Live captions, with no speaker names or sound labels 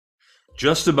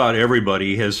Just about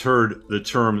everybody has heard the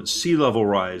term sea level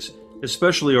rise,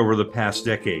 especially over the past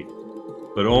decade,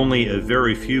 but only a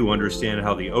very few understand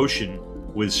how the ocean,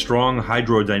 with strong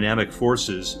hydrodynamic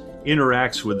forces,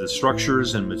 interacts with the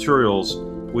structures and materials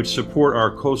which support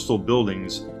our coastal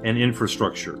buildings and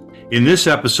infrastructure. In this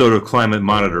episode of Climate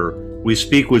Monitor, we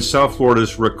speak with South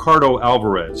Florida's Ricardo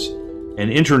Alvarez,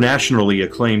 an internationally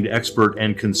acclaimed expert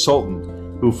and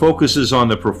consultant who focuses on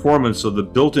the performance of the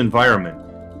built environment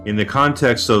in the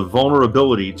context of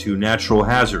vulnerability to natural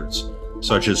hazards,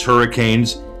 such as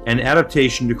hurricanes and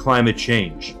adaptation to climate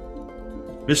change.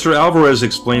 Mr. Alvarez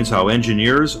explains how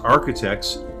engineers,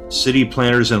 architects, city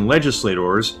planners, and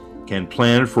legislators can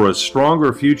plan for a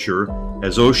stronger future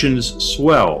as oceans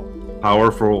swell,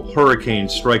 powerful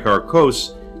hurricanes strike our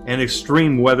coasts, and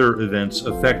extreme weather events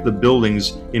affect the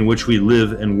buildings in which we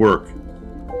live and work.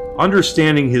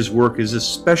 Understanding his work is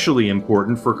especially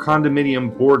important for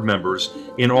condominium board members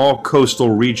in all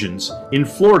coastal regions in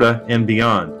Florida and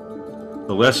beyond.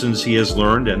 The lessons he has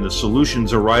learned and the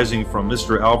solutions arising from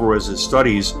Mr. Alvarez's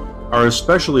studies are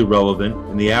especially relevant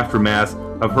in the aftermath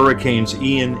of Hurricanes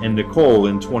Ian and Nicole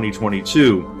in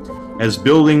 2022, as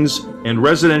buildings and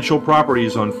residential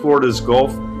properties on Florida's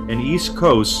Gulf and East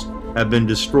Coasts have been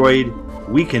destroyed,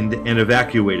 weakened, and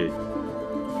evacuated.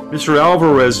 Mr.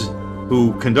 Alvarez,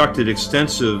 who conducted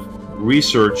extensive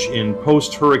research in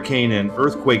post-hurricane and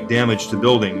earthquake damage to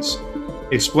buildings,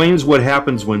 explains what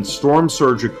happens when storm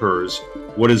surge occurs,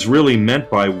 what is really meant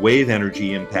by wave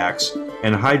energy impacts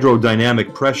and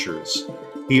hydrodynamic pressures.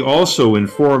 He also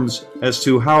informs as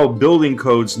to how building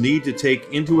codes need to take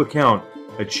into account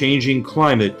a changing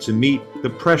climate to meet the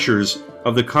pressures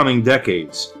of the coming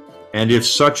decades, and if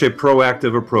such a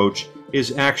proactive approach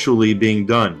is actually being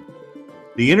done.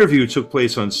 The interview took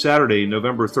place on Saturday,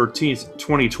 November 13th,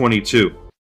 2022.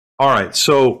 All right,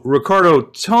 so Ricardo,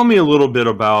 tell me a little bit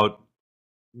about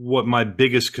what my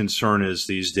biggest concern is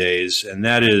these days, and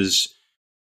that is,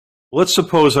 let's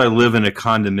suppose I live in a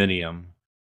condominium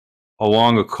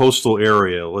along a coastal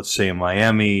area, let's say in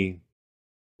Miami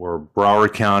or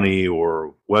Broward County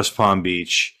or West Palm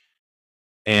Beach,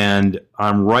 and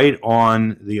I'm right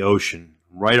on the ocean,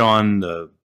 right on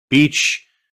the beach.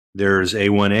 There's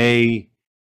A1A,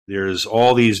 there's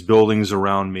all these buildings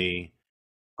around me.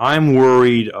 I'm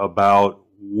worried about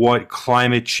what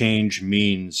climate change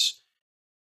means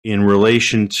in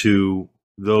relation to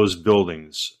those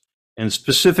buildings. And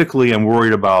specifically, I'm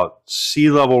worried about sea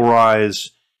level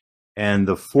rise and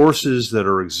the forces that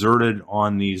are exerted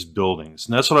on these buildings.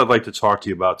 And that's what I'd like to talk to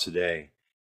you about today.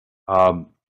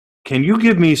 Can you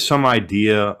give me some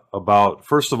idea about,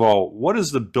 first of all, what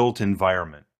is the built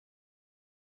environment?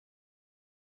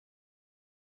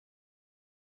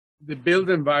 The built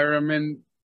environment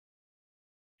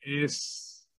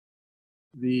is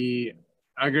the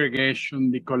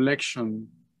aggregation, the collection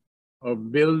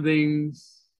of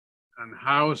buildings and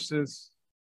houses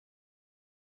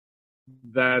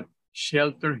that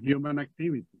shelter human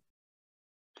activity.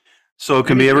 So it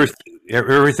can be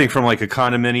everything from like a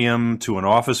condominium to an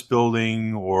office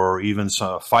building or even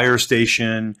a fire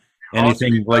station,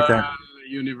 anything like that?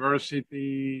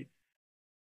 University,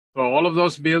 so all of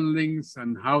those buildings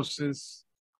and houses,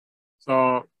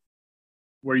 so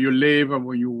where you live and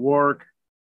where you work,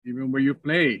 even where you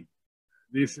play,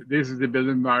 this is the built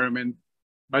environment.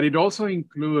 But it also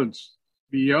includes,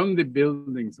 beyond the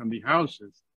buildings and the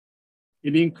houses,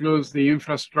 it includes the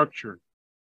infrastructure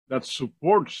that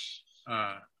supports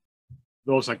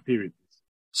those activities.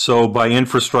 So by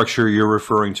infrastructure, you're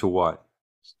referring to what?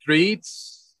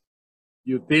 Streets,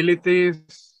 utilities,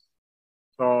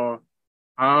 so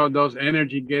how does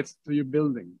energy gets to your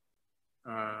building?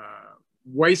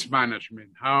 Waste management,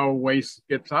 how waste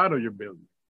gets out of your building.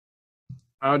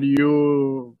 How do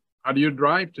you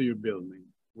drive to your building?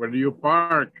 Where do you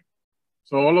park?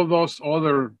 So all of those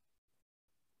other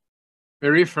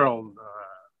peripheral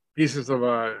pieces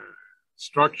of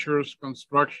structures,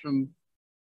 construction,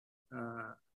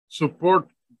 support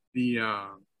the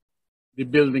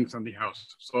buildings and the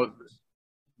houses. So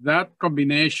that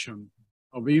combination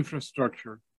of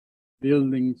infrastructure,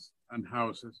 buildings, and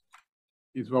houses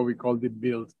is what we call the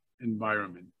built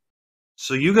environment.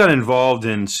 So you got involved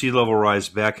in sea level rise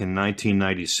back in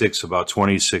 1996, about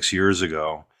 26 years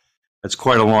ago. That's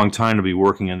quite a long time to be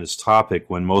working on this topic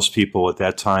when most people at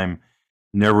that time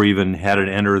never even had it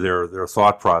enter their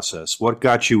thought process. What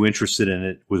got you interested in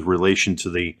it with relation to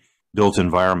the built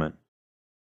environment?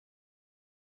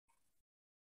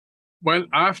 Well,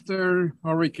 after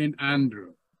Hurricane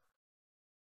Andrew,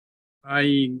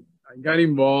 I got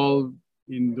involved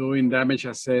in doing damage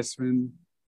assessment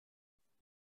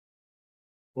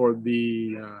for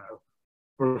the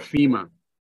for FEMA.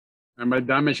 And by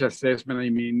damage assessment, I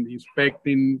mean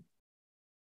inspecting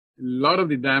a lot of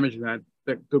the damage that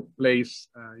took place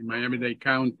in Miami-Dade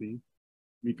County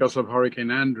because of Hurricane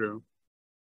Andrew,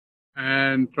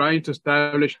 and trying to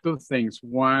establish two things.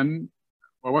 One,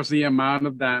 what was the amount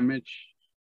of damage?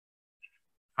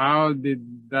 How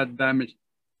did that damage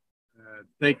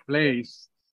take place?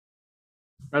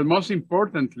 But most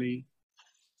importantly,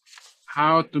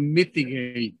 how to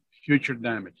mitigate future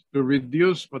damage, to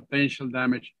reduce potential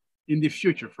damage in the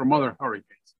future from other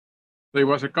hurricanes. So it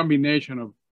was a combination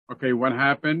of, okay, what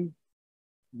happened?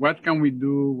 What can we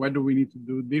do? What do we need to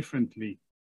do differently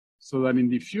so that in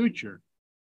the future,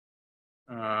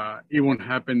 it won't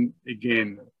happen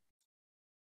again?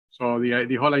 So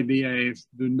the whole idea is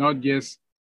do not just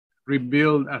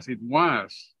rebuild as it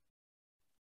was,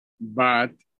 but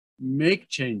make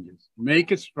changes,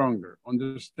 make it stronger,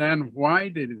 understand why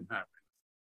did it happen,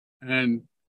 and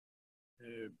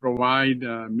provide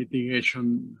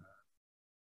mitigation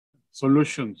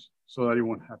solutions so that it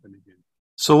won't happen again.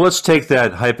 So let's take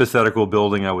that hypothetical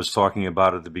building I was talking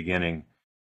about at the beginning.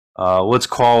 Let's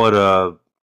call it a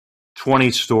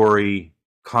 20-story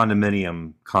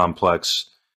condominium complex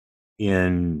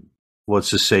in, let's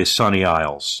just say, Sunny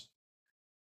Isles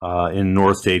in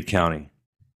North Dade County.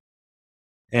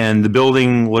 And the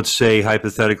building, let's say,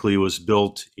 hypothetically, was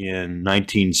built in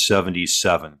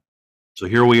 1977. So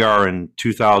here we are in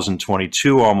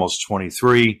 2022, almost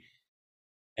 23.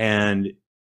 And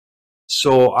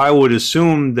so I would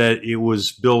assume that it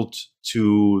was built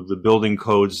to the building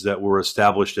codes that were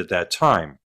established at that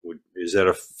time. Is that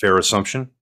a fair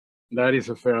assumption? That is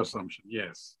a fair assumption,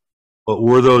 yes. But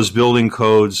were those building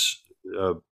codes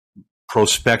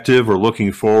prospective or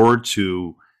looking forward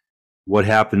to what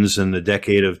happens in the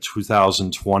decade of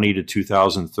 2020 to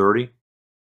 2030?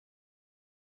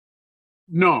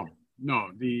 No.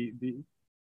 The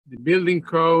building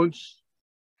codes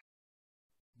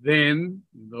then,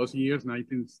 in those years, the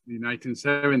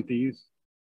 1970s,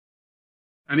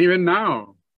 and even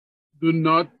now, do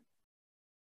not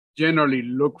generally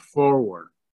look forward.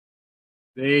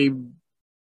 They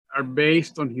are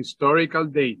based on historical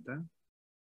data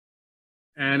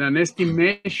and an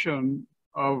estimation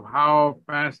of how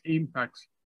past impacts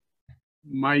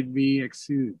might be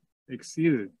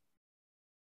exceeded.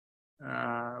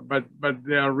 But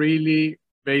they are really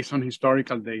based on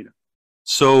historical data.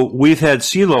 So we've had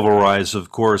sea level rise, of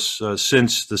course,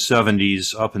 since the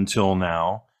 70s up until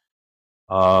now.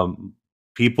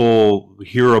 People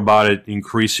hear about it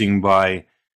increasing by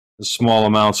small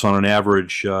amounts on an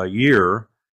average year,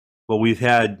 but we've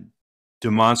had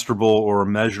demonstrable or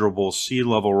measurable sea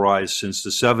level rise since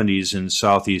the 70s in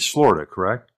Southeast Florida,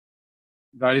 correct?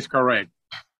 That is correct.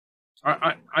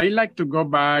 I like to go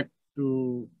back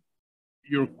to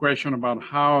your question about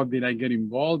how did I get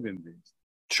involved in this?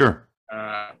 Sure.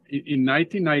 In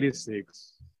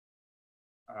 1996,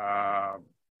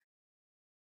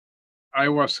 I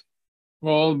was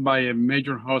called by a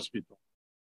major hospital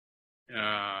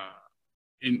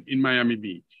in Miami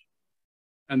Beach.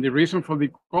 And the reason for the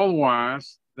call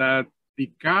was that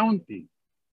the county,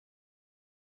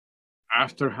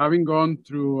 after having gone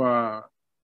through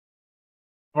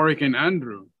Hurricane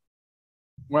Andrew,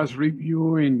 was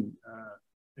reviewing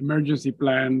emergency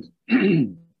plans,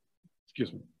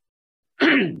 excuse me.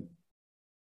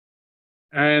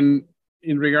 And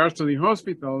in regards to the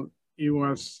hospital, it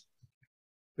was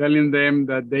telling them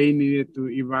that they needed to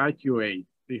evacuate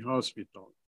the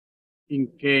hospital in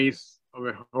case of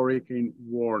a hurricane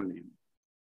warning.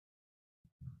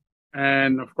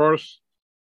 And of course,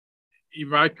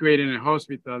 evacuating a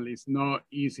hospital is no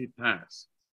easy task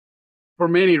for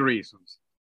many reasons.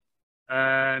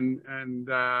 And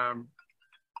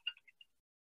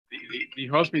the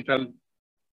hospital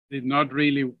did not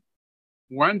really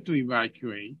want to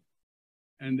evacuate,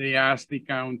 and they asked the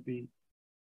county,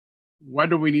 what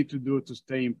do we need to do to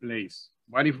stay in place?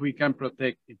 What if we can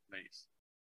protect in place?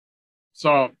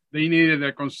 So they needed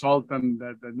a consultant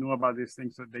that knew about these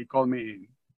things, so they called me in.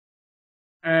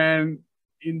 And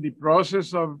in the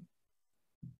process of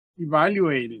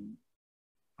evaluating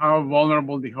how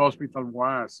vulnerable the hospital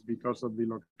was because of the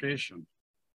location,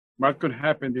 what could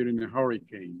happen during a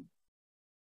hurricane,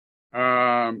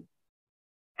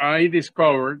 I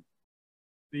discovered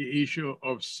the issue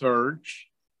of surge,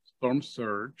 storm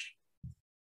surge,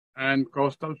 and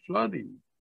coastal flooding.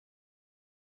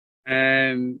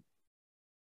 And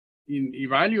in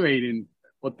evaluating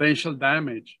potential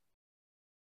damage,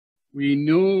 we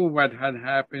knew what had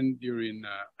happened during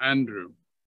Andrew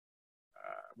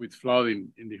with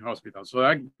flooding in the hospital. So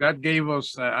that gave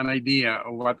us an idea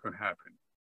of what could happen.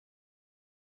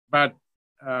 But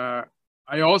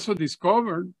I also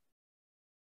discovered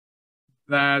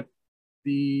that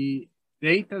the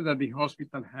data that the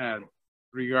hospital had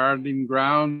regarding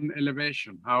ground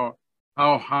elevation, how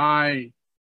high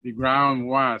the ground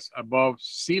was above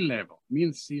sea level,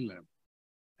 mean sea level.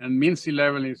 And mean sea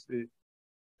level is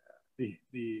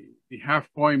the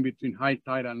half point between high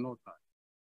tide and low tide.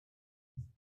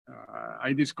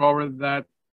 I discovered that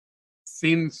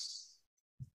since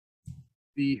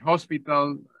the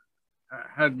hospital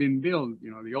had been built,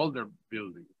 the older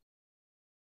building,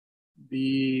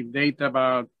 the data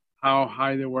about how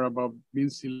high they were above mean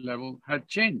sea level had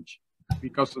changed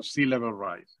because of sea level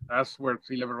rise. That's where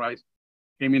sea level rise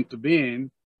came into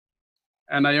being.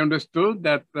 And I understood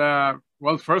that,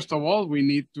 well, first of all, we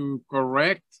need to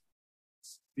correct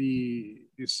the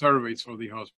surveys for the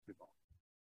hospital.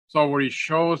 So where it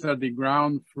shows that the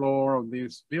ground floor of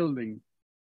this building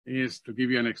is, to give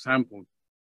you an example,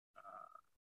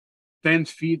 10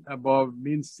 feet above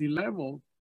mean sea level,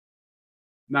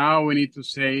 now we need to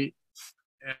say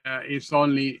it's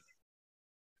only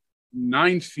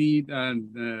 9 feet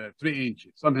and 3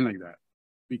 inches, something like that,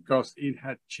 because it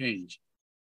had changed.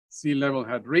 Sea level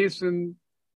had risen,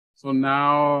 so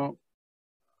now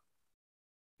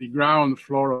the ground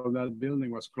floor of that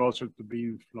building was closer to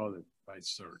being flooded by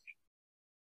surge.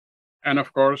 And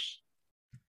of course,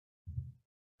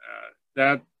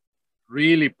 that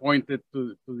really pointed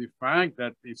to the fact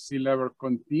that if sea level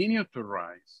continued to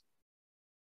rise,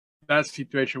 that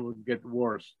situation would get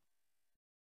worse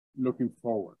looking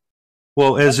forward.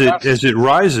 Well, as it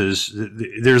rises,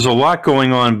 there's a lot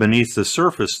going on beneath the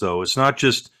surface, though. It's not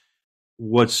just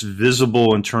what's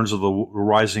visible in terms of the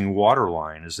rising water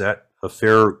line. Is that a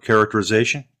fair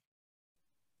characterization?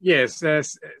 Yes,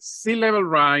 sea level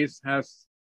rise has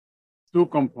two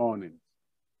components.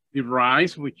 The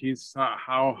rise, which is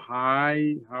how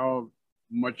high, how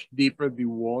much deeper the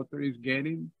water is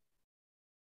getting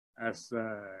as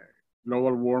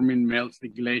global warming melts the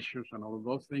glaciers and all of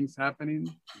those things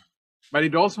happening. But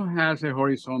it also has a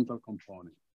horizontal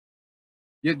component,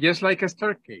 just like a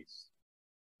staircase.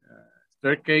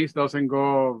 Staircase doesn't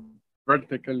go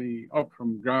vertically up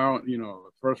from ground,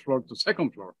 first floor to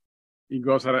second floor. It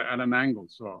goes at an angle.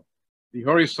 So the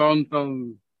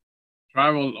horizontal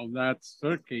travel of that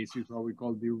staircase is what we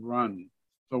call the run.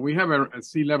 So we have a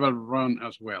sea level run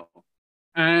as well.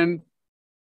 And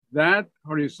that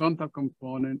horizontal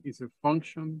component is a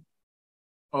function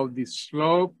of the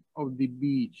slope of the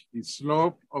beach, the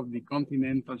slope of the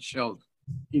continental shelf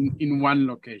in one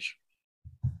location.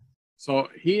 So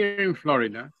here in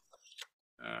Florida,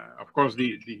 of course,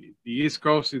 the East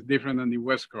Coast is different than the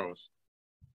West Coast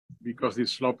because the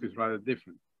slope is rather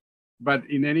different. But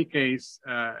in any case,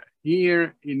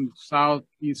 here in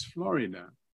Southeast Florida,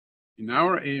 in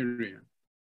our area,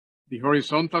 the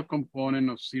horizontal component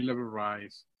of sea level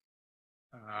rise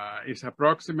is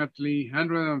approximately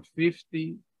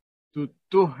 150 to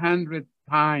 200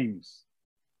 times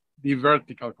the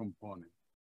vertical component.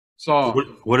 So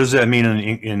what does that mean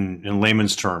in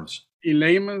layman's terms? In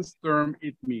layman's term,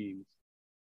 it means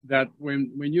that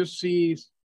when you see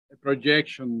a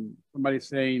projection, somebody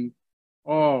saying,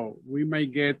 oh, we may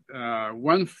get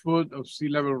 1 foot of sea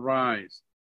level rise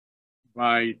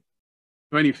by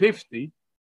 2050,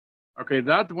 okay,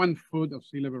 that 1 foot of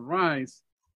sea level rise,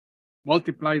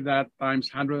 multiply that times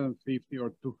 150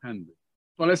 or 200.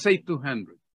 So let's say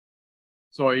 200.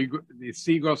 So the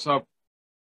sea goes up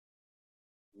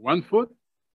 1 foot,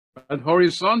 but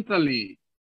horizontally,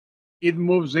 it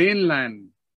moves inland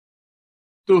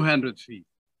 200 feet.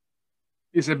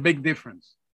 It's a big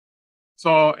difference.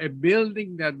 So a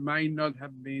building that might not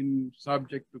have been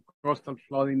subject to coastal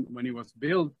flooding when it was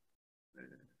built,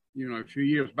 a few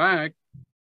years back,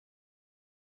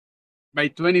 by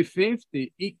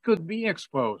 2050, it could be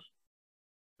exposed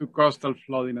to coastal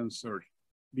flooding and surge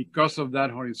because of that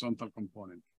horizontal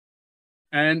component.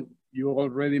 And you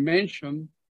already mentioned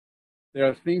there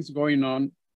are things going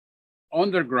on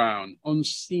underground,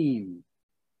 unseen.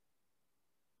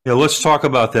 Yeah, let's talk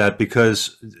about that,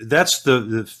 because that's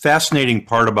the fascinating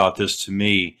part about this to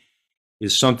me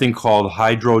is something called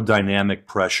hydrodynamic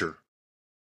pressure.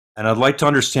 And I'd like to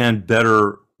understand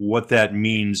better what that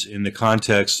means in the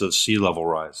context of sea level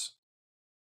rise.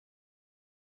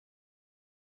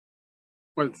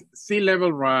 Well, sea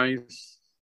level rise,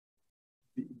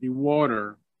 the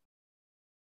water,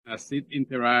 as it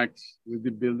interacts with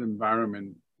the built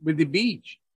environment, with the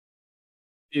beach,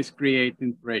 is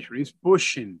creating pressure, is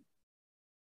pushing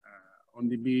on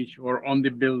the beach or on the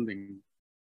building.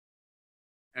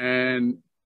 And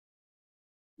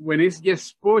when it's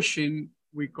just pushing,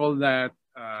 we call that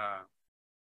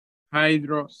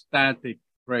hydrostatic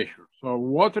pressure. So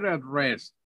water at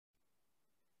rest,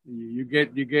 you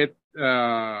get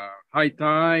high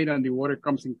tide and the water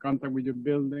comes in contact with your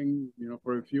building,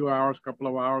 for a few hours, couple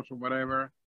of hours or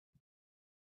whatever.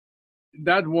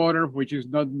 That water, which is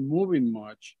not moving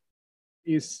much,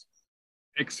 is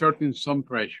exerting some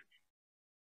pressure.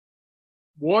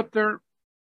 Water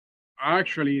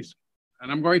actually is,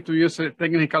 and I'm going to use a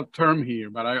technical term here,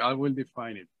 but I will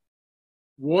define it.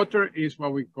 Water is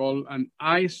what we call an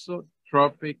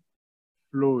isotropic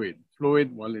fluid.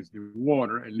 Fluid, well, it's the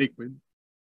water, a liquid.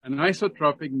 An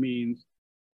isotropic means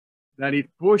that it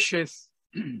pushes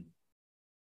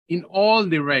in all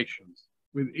directions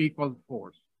with equal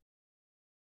force.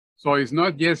 So it's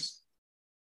not just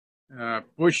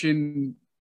pushing,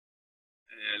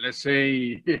 let's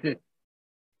say,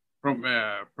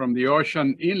 from the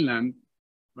ocean inland,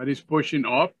 but it's pushing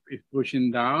up, it's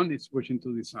pushing down, it's pushing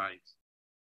to the sides.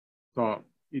 So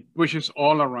it pushes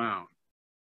all around.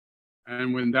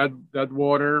 And when that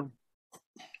water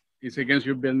is against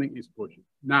your building, it's pushing.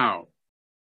 Now,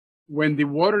 when the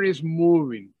water is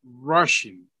moving,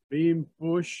 rushing, being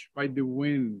pushed by the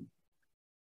wind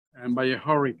and by a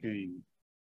hurricane,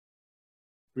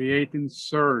 creating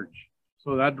surge.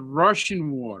 So that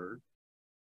rushing water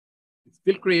is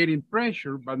still creating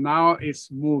pressure, but now it's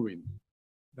moving.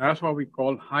 That's what we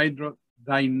call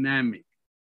hydrodynamic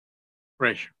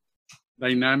pressure.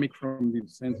 Dynamic from the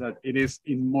sense that it is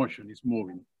in motion, it's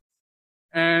moving.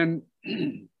 And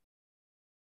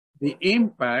the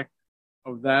impact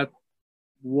of that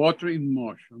water in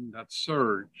motion, that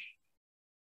surge,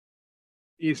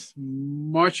 is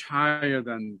much higher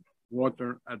than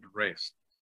water at rest.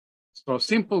 So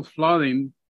simple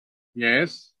flooding,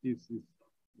 yes, it's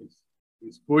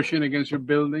pushing against your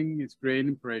building, it's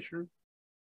creating pressure,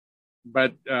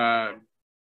 but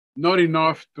not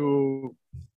enough to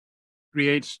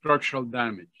create structural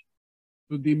damage,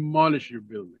 to demolish your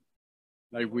building,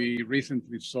 like we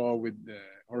recently saw with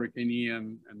Hurricane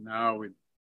Ian and now with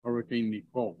Hurricane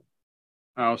Nicole.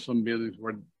 How some buildings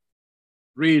were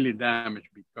really damaged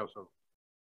because of.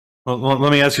 Well,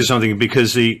 let me ask you something,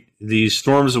 because the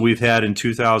storms that we've had in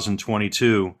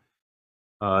 2022,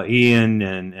 Ian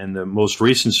and the most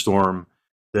recent storm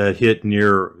that hit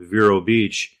near Vero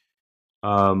Beach,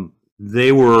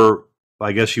 they were,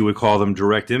 I guess you would call them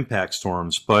direct impact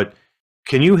storms. But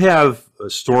can you have a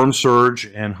storm surge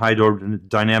and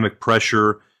hydrodynamic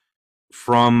pressure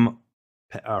from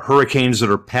hurricanes that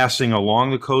are passing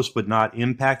along the coast but not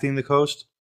impacting the coast?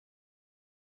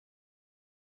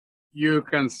 You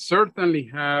can certainly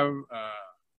have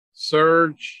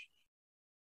surge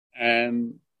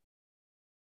and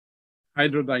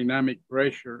hydrodynamic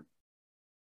pressure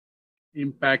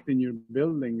impacting your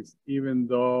buildings, even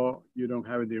though you don't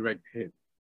have a direct hit.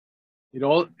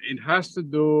 It has to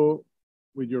do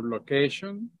with your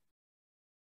location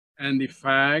and the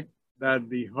fact that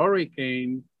the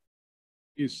hurricane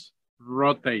is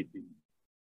rotating.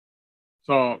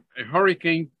 So a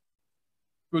hurricane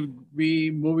could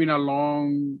be moving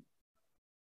along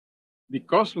the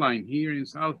coastline here in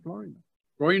South Florida,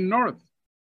 going north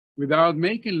without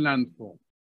making landfall.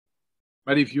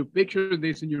 But if you picture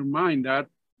this in your mind, that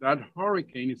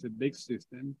hurricane is a big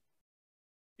system,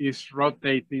 is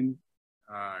rotating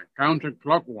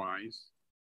counterclockwise.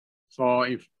 So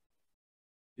if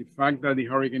the fact that the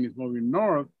hurricane is moving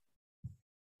north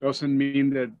doesn't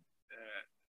mean that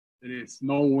there is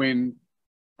no wind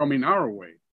coming our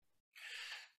way.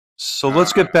 So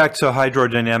let's get back to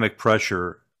hydrodynamic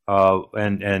pressure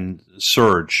and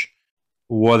surge.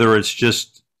 Whether it's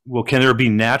just, well, can there be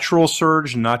natural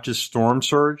surge, not just storm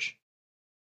surge?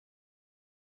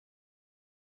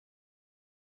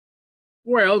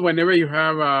 Well, whenever you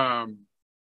have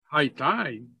high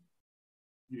tide,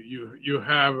 you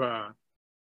have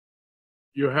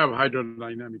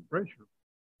hydrodynamic pressure.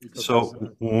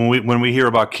 So when we hear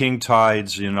about king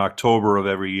tides in October of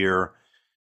every year,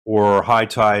 or high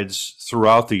tides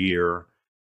throughout the year,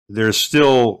 there's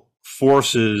still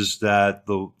forces that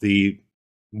the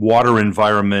water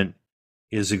environment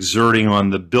is exerting on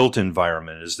the built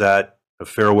environment. Is that a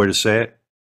fair way to say it?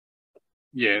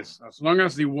 Yes, as long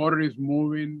as the water is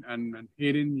moving and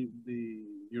hitting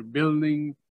your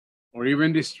building or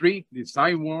even the street, the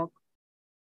sidewalk,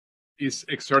 is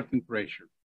exerting pressure.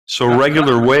 So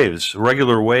regular waves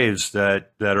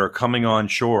that are coming on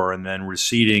shore and then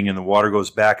receding, and the water goes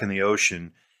back in the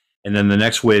ocean, and then the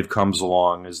next wave comes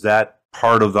along. Is that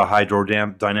part of the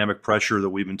hydrodynamic pressure that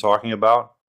we've been talking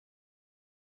about?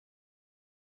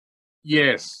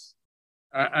 Yes,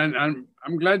 and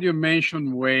I'm glad you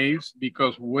mentioned waves,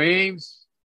 because waves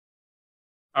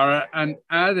are an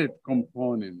added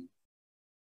component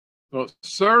So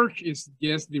surge is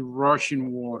just the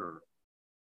rushing water.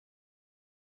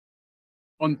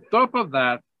 On top of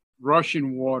that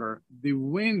rushing water, the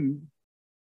wind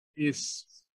is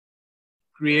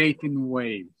creating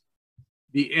waves.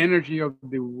 The energy of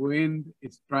the wind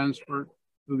is transferred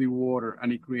to the water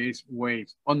and it creates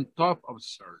waves on top of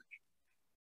surge.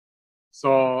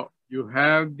 So you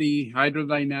have the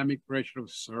hydrodynamic pressure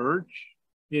of surge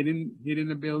hitting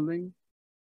the building.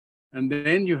 And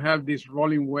then you have these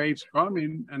rolling waves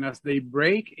coming, and as they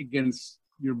break against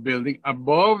your building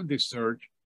above the surge,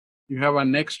 you have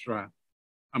an extra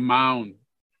amount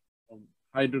of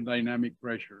hydrodynamic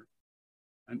pressure,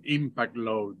 an impact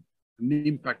load, an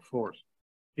impact force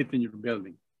hitting your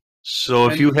building. So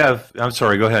if you have, I'm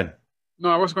sorry, go ahead. No,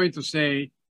 I was going to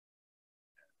say,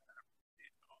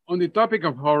 on the topic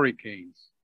of hurricanes,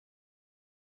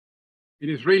 it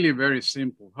is really very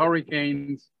simple.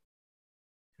 Hurricanes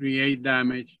create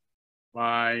damage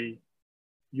by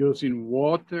using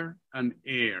water and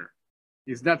air.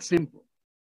 It's that simple.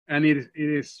 And it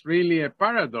is really a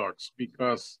paradox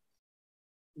because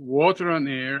water and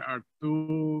air are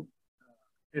two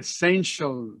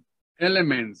essential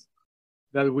elements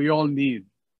that we all need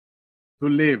to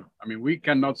live. I mean, we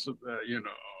cannot,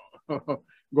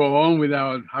 go on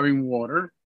without having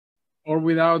water or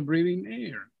without breathing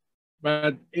air.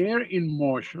 But air in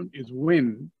motion is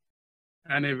wind,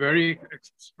 and a very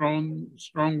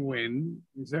strong wind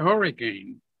is a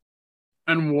hurricane.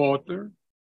 And water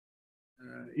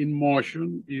in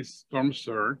motion is storm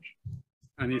surge,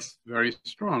 and it's very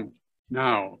strong.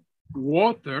 Now,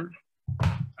 water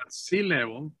at sea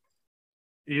level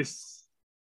is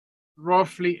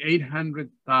roughly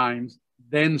 800 times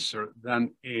denser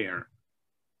than air.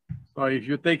 So if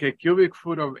you take a cubic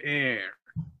foot of air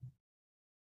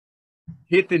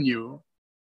hitting you,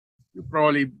 you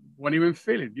probably won't even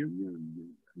feel it.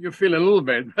 You feel a little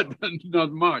bit, but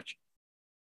not much.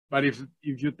 But if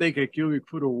you take a cubic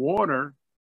foot of water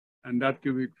and that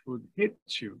cubic foot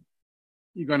hits you,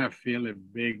 you're gonna feel a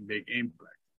big, big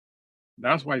impact.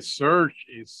 That's why surge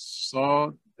is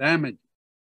so damaging.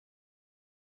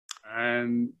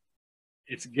 And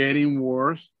it's getting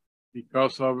worse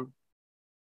because of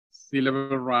sea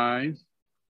level rise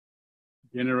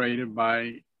generated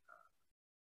by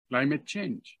climate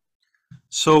change.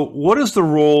 So what is the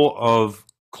role of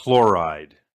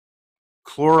chloride?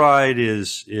 Chloride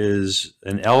is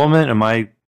an element. Am I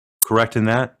correct in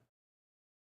that?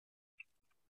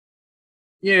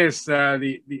 Yes,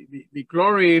 the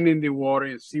chlorine in the water,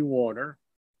 in seawater,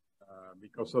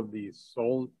 because of the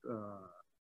salt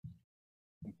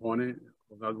component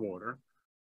of that water,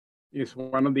 is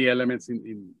one of the elements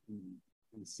in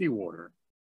seawater.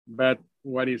 But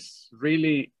what is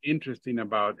really interesting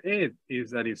about it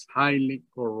is that it's highly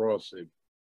corrosive.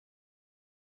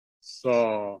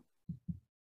 So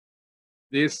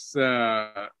this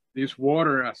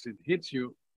water, as it hits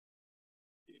you,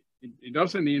 it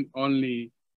doesn't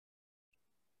only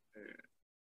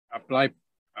apply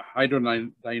a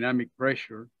hydrodynamic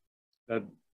pressure that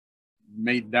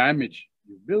may damage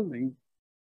your building,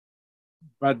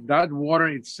 but that water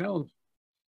itself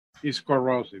is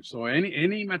corrosive. So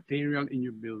any material in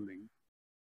your building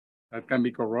that can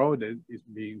be corroded is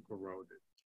being corroded.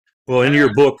 Well, in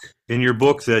your book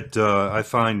that I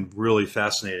find really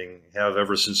fascinating, have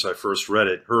ever since I first read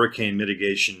it, Hurricane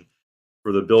Mitigation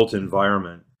for the Built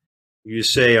Environment, you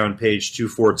say on page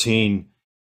 214,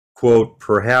 quote,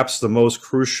 perhaps the most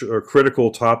crucial or critical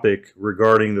topic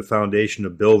regarding the foundation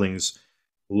of buildings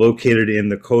located in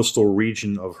the coastal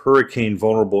region of hurricane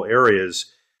vulnerable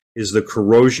areas is the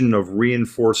corrosion of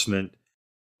reinforcement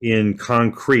in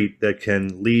concrete that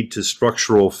can lead to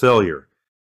structural failure.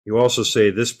 You also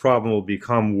say this problem will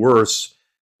become worse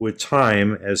with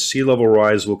time as sea level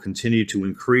rise will continue to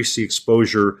increase the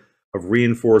exposure of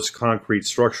reinforced concrete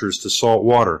structures to salt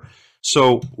water.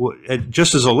 So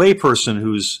just as a layperson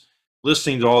who's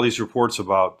listening to all these reports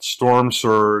about storm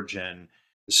surge and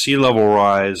sea level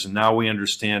rise, and now we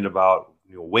understand about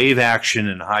wave action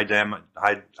and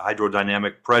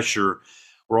hydrodynamic pressure,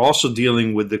 we're also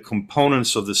dealing with the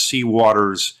components of the sea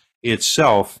waters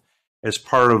itself as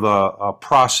part of a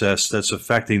process that's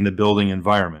affecting the building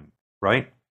environment,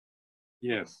 right?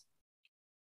 Yes.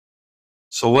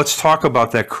 So let's talk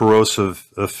about that corrosive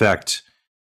effect.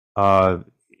 When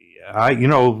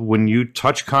you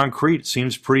touch concrete, it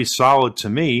seems pretty solid to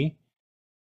me.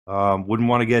 Wouldn't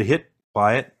want to get hit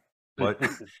by it, but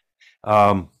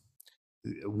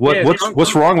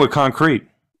what's wrong with concrete?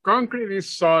 Concrete is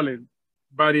solid,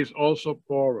 but it's also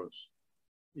porous.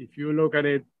 If you look at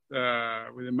it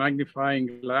with a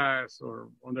magnifying glass or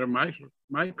under a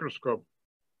microscope,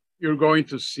 you're going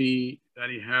to see that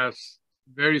it has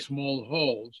very small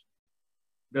holes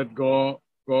that go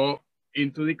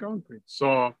into the concrete.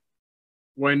 So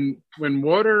when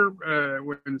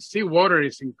seawater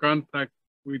is in contact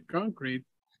with concrete,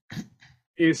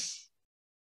 is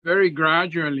very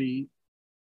gradually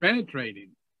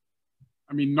penetrating.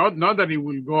 I mean, not that it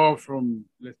will go from,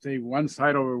 let's say, one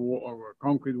side of a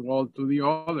concrete wall to the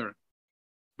other,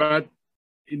 but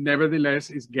it nevertheless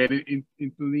is getting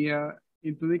into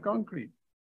the concrete.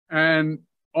 And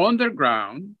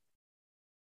underground,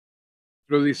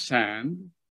 through the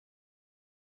sand,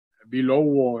 below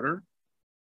water,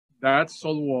 that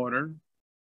salt water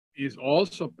is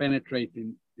also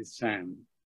penetrating the sand.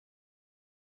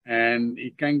 And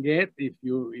it can get, if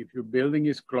your building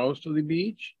is close to the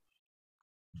beach,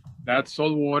 that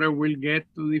salt water will get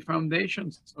to the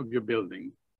foundations of your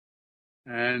building.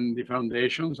 And the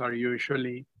foundations are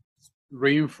usually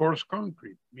reinforced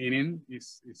concrete, meaning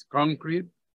it's concrete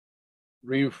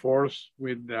reinforced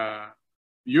with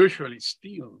usually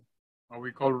steel, what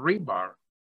we call rebar.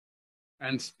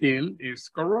 And steel is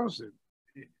corrosive.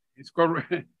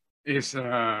 It's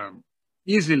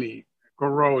easily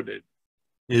corroded.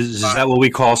 Is that what we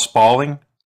call spalling?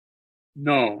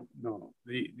 No.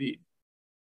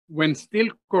 When steel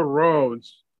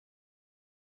corrodes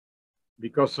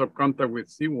because of contact with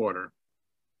seawater,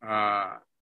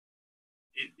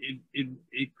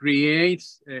 it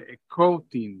creates a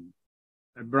coating,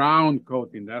 a brown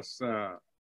coating. That's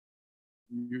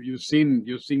you've seen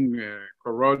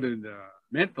corroded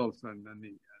metals and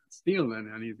steel,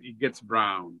 and it gets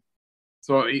brown.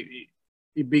 So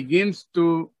it begins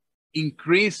to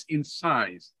increase in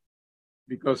size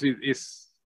because it is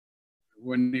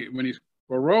when it's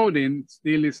corroding,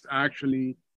 steel is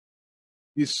actually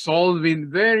dissolving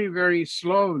very, very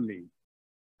slowly.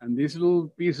 And these little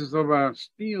pieces of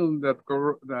steel that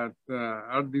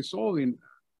are dissolving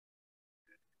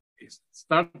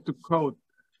start to coat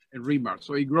a rebar.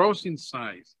 So it grows in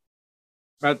size.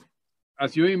 But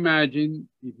as you imagine,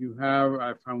 if you have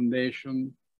a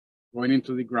foundation going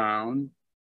into the ground,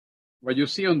 what you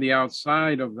see on the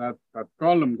outside of that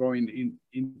column going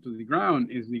into the ground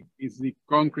is the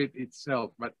concrete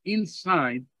itself. But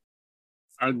inside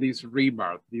are these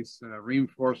rebar, these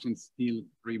reinforcing steel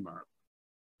rebar.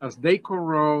 As they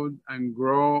corrode and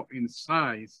grow in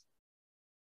size,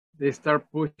 they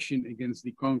start pushing against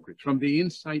the concrete from the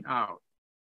inside out.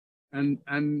 And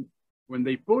when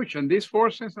they push, and these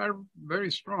forces are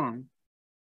very strong,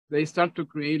 they start to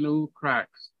create little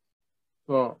cracks.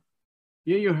 So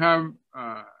here you have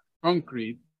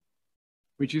concrete,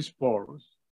 which is porous,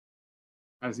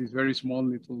 has these very small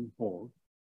little holes.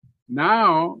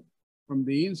 Now, from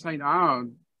the inside out,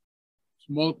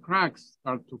 small cracks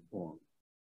start to form.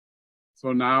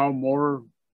 So now more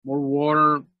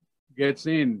water gets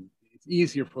in. It's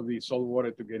easier for the salt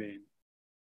water to get in,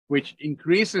 which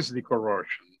increases the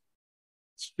corrosion,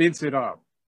 speeds it up.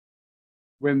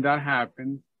 When that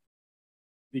happens,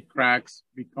 the cracks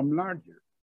become larger.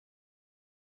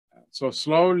 So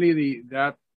slowly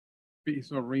that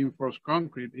piece of reinforced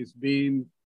concrete is being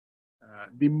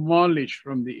demolished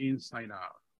from the inside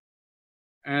out.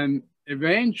 And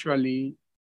eventually,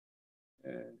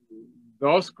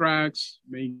 those cracks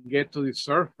may get to the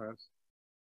surface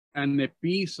and a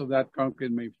piece of that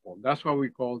concrete may fall. That's what we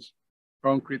call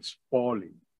concrete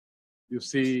spalling. You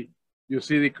see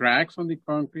the cracks on the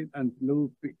concrete and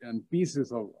little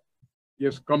pieces of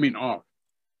just coming off.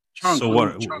 So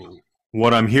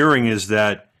what I'm hearing is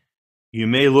that you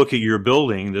may look at your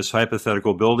building, this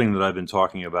hypothetical building that I've been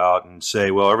talking about, and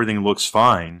say, well, everything looks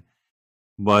fine,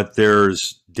 but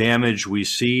there's damage we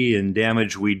see and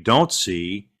damage we don't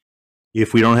see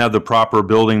if we don't have the proper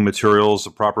building materials,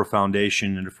 the proper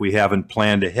foundation, and if we haven't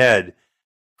planned ahead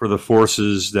for the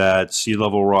forces that sea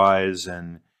level rise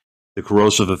and the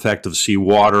corrosive effect of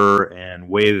seawater and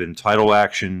wave and tidal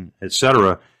action,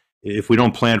 etc. If we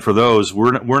don't plan for those,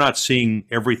 we're not seeing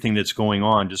everything that's going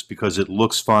on just because it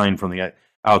looks fine from the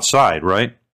outside,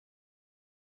 right?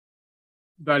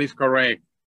 That is correct.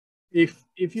 If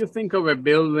you think of a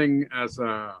building as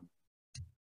a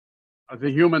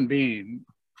human being,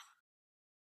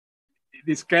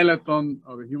 the skeleton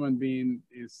of a human being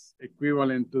is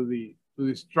equivalent to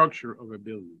the structure of a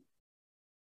building.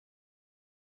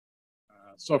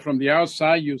 So from the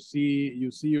outside, you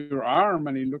see your arm,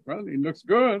 and it looks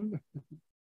good,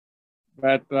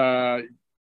 but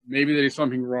maybe there is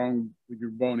something wrong with your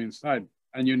bone inside,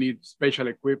 and you need special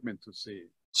equipment to see it.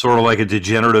 Sort of like a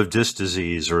degenerative disc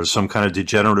disease or some kind of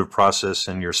degenerative process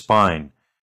in your spine.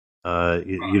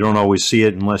 You don't always see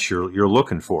it unless you're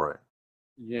looking for it.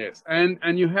 Yes,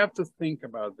 and you have to think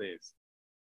about this.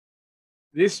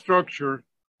 This structure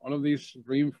all of these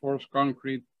reinforced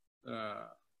concrete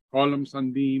columns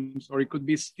and beams, or it could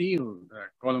be steel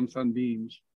columns and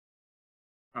beams,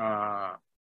 are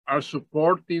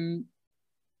supporting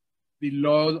the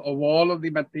load of all of the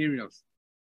materials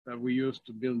that we use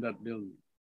to build that building,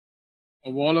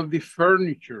 of all of the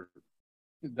furniture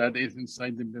that is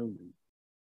inside the building,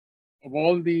 of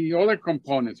all the other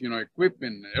components,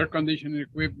 equipment, air conditioning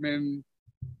equipment,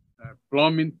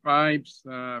 plumbing pipes,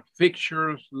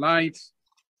 fixtures, lights,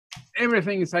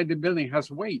 everything inside the building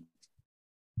has weight.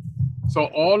 So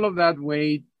all of that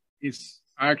weight is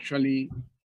actually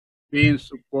being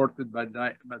supported by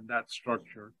that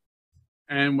structure.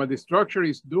 And what the structure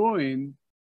is doing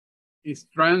is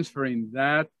transferring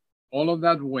all of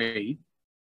that weight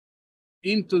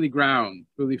into the ground,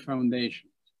 to the foundation.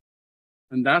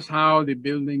 And that's how the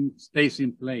building stays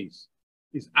in place.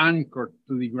 It's anchored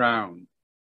to the ground.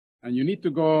 And you need to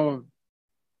go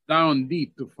down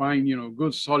deep to find,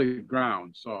 good solid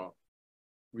ground. So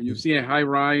when you see a high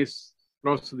rise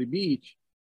close to the beach,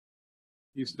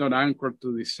 it's not anchored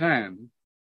to the sand,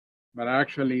 but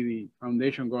actually the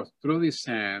foundation goes through the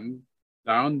sand,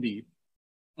 down deep,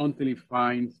 until it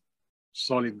finds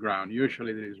solid ground.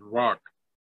 Usually there is rock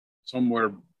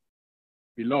somewhere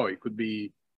below. It could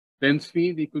be 10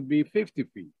 feet, it could be 50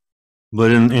 feet.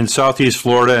 But in Southeast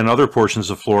Florida and other portions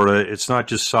of Florida, it's not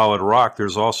just solid rock.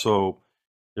 There's also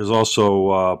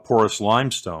porous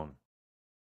limestone.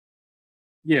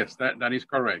 Yes, that is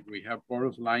correct. We have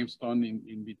porous limestone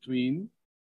in between,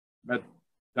 but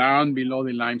down below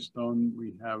the limestone,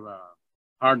 we have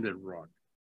harder rock.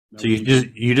 So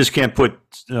you just can't put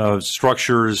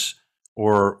structures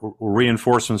or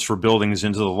reinforcements for buildings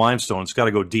into the limestone. It's got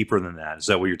to go deeper than that. Is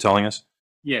that what you're telling us?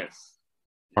 Yes.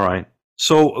 All right.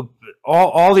 So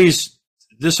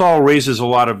this all raises a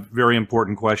lot of very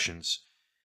important questions.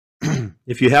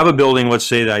 If you have a building, let's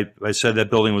say that I said that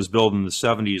building was built in the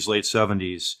 70s, late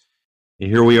 70s, and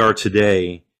here we are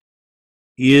today,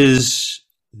 is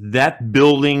that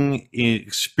building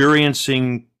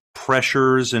experiencing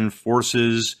pressures and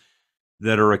forces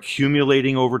that are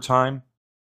accumulating over time?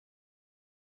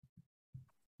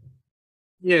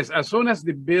 Yes, as soon as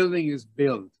the building is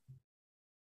built.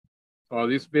 So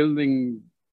this building,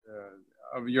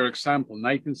 of your example,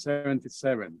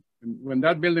 1977, when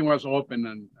that building was open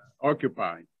and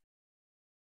occupied,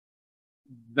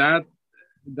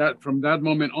 from that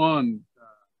moment on,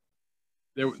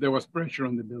 there was pressure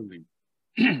on the building.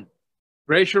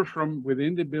 Pressure from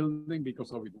within the building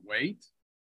because of its weight,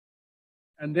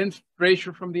 and then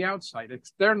pressure from the outside,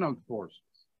 external forces.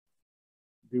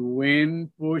 The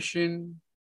wind pushing.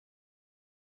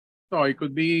 So it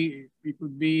could be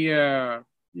a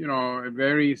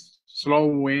very slow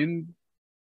wind.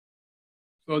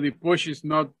 So the push is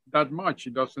not that much.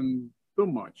 It doesn't do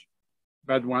much.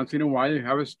 But once in a while you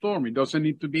have a storm. It doesn't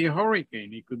need to be a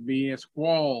hurricane. It could be a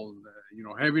squall,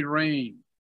 heavy rain.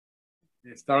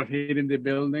 They start hitting the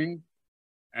building,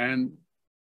 and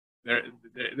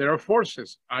there are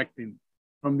forces acting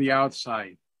from the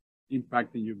outside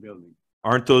impacting your building.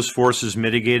 Aren't those forces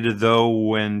mitigated, though,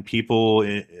 when people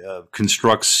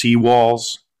construct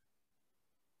seawalls?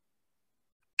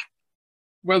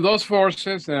 Well, those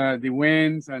forces, the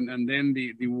winds and then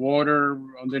the water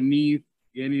underneath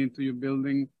getting into your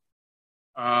building,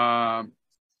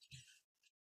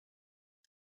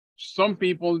 some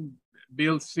people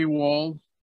build seawalls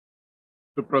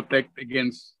to protect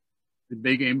against the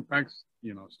big impacts,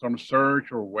 storm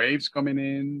surge or waves coming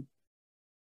in.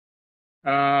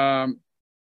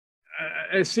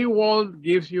 A seawall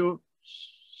gives you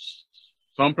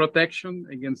some protection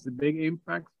against the big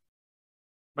impacts,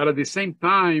 but at the same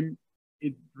time,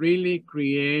 it really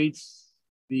creates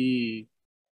the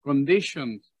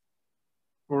conditions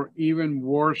for even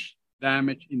worse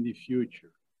damage in the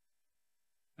future.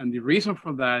 And the reason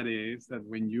for that is that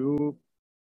when you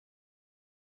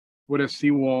put a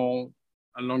seawall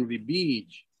along the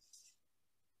beach,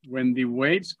 when the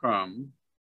waves come,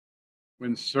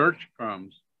 when surge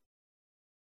comes,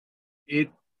 it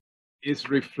is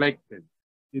reflected.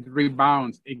 It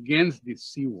rebounds against the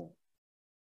seawall.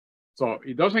 So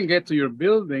it doesn't get to your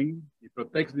building, it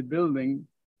protects the building,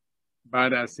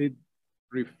 but as it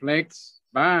reflects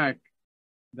back,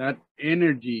 that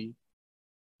energy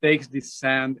takes the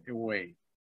sand away.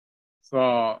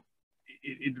 So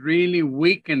it really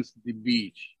weakens the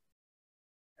beach.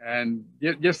 And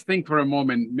just think for a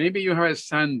moment, maybe you have a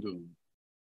sand dune,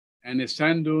 and a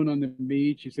sand dune on the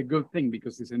beach is a good thing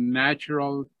because it's a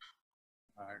natural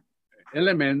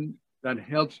element that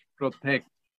helps protect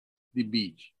the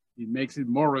beach. It makes it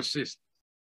more resistant.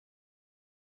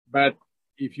 But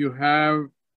if you have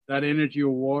that energy of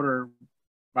water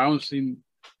bouncing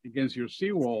against your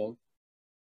seawall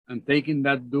and taking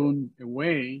that dune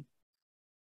away,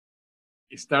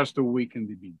 it starts to weaken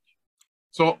the beach.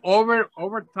 So over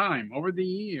time, over the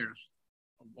years,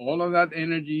 all of that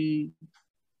energy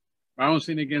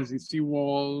bouncing against the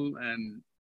seawall and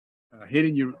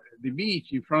hitting the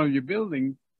beach in front of your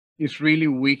building is really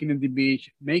weakening the beach,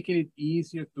 making it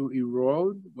easier to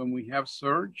erode when we have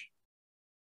surge.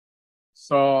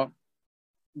 So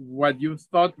what you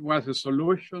thought was a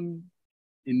solution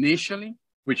initially,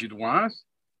 which it was,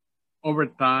 over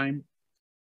time,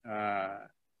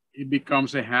 it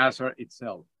becomes a hazard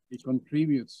itself. It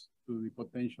contributes to the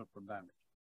potential for damage.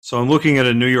 So I'm looking at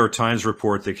a New York Times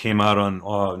report that came out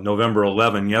on November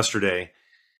 11, yesterday,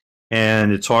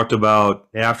 and it talked about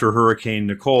after Hurricane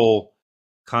Nicole,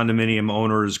 condominium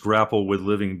owners grapple with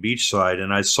living beachside.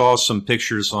 And I saw some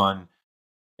pictures on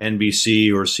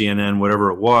NBC or CNN,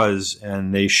 whatever it was,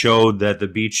 and they showed that the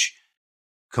beach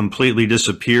completely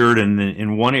disappeared. And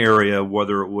in one area,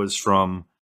 whether it was from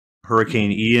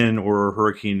Hurricane Ian or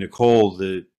Hurricane Nicole,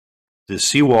 the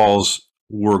seawalls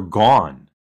were gone.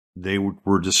 They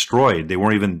were destroyed. They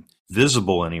weren't even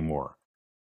visible anymore.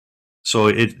 So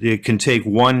it can take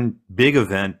one big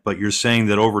event, but you're saying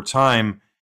that over time,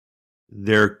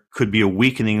 there could be a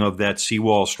weakening of that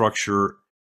seawall structure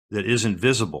that isn't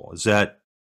visible. Is that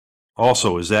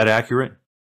accurate?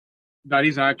 That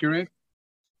is accurate.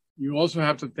 You also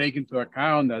have to take into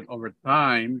account that over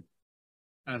time,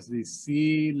 as the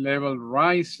sea level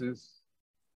rises,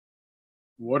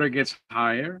 water gets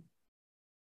higher.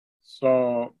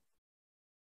 So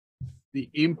the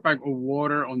impact of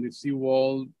water on the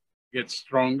seawall gets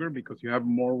stronger because you have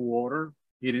more water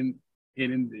hitting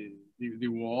the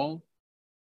wall.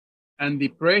 And the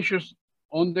pressures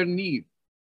underneath,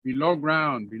 below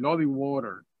ground, below the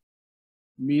water,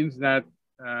 means that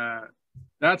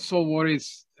that salt water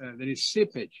there is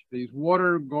seepage. There is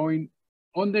water going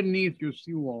underneath your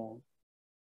seawall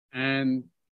and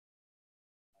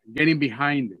getting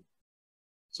behind it.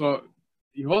 So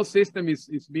the whole system is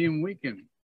being weakened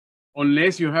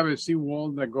unless you have a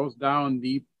seawall that goes down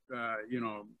deep,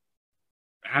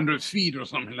 100 feet or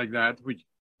something like that, which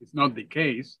is not the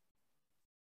case.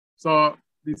 So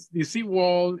the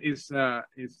seawall is a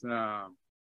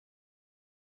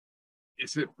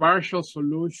partial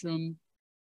solution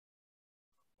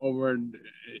over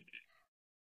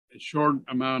a short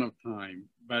amount of time,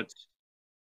 but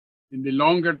in the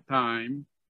longer time,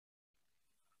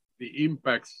 the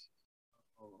impacts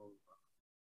of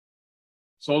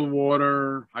salt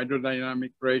water,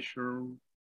 hydrodynamic pressure,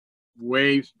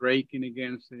 waves breaking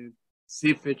against it,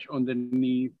 seepage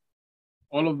underneath,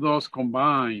 all of those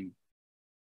combined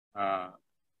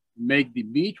make the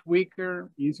beach weaker,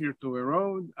 easier to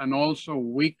erode, and also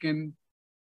weaken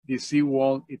the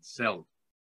seawall itself.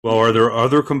 Well, are there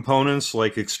other components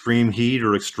like extreme heat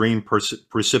or extreme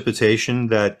precipitation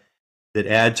that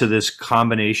add to this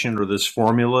combination or this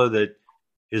formula that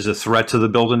is a threat to the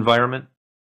built environment?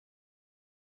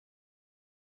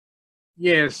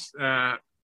 Yes.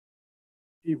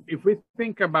 If we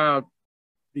think about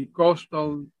the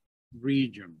coastal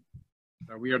region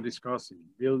that we are discussing,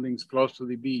 buildings close to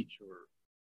the beach or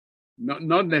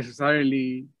not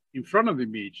necessarily in front of the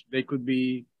beach, they could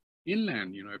be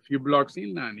inland, a few blocks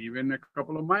inland, even a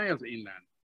couple of miles inland.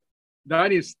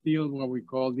 That is still what we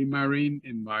call the marine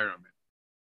environment.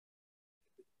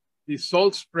 The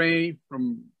salt spray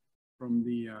from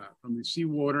the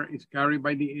seawater is carried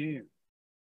by the air.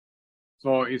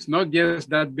 So it's not just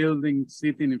that building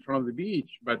sitting in front of the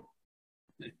beach, but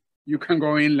you can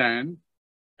go inland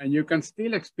and you can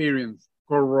still experience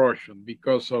corrosion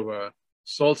because of a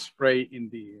salt spray in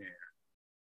the air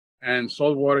and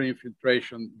saltwater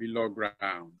infiltration below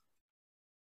ground.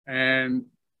 And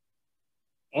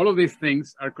all of these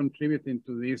things are contributing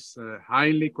to this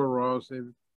highly corrosive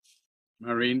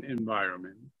marine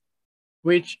environment,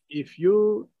 which if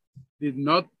you did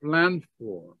not plan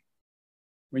for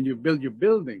when you build your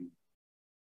building,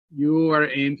 you are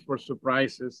in for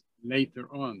surprises later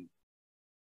on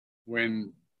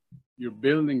when your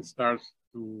building starts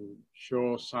to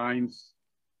show signs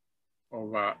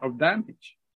of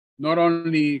damage. Not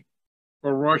only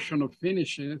corrosion of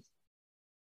finishes,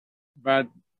 but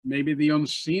maybe the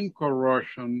unseen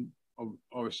corrosion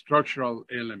of structural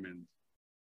elements.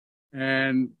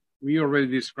 And we already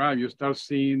described, you start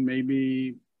seeing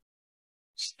maybe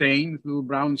stains, little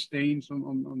brown stains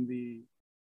on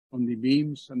the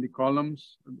beams and the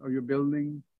columns of your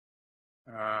building.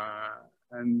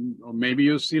 Or maybe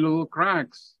you see little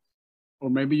cracks, or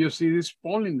maybe you see this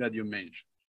falling that you mentioned.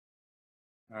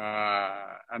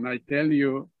 And I tell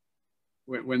you,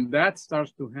 when that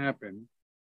starts to happen,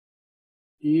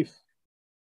 if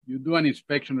you do an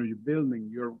inspection of your building,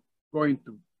 you're going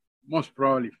to most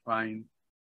probably find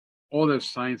other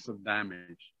signs of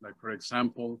damage. Like, for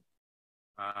example,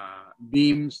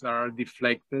 beams that are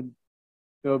deflected,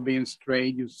 still being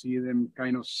straight, you see them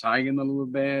kind of sagging a little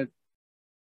bit.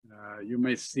 You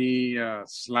may see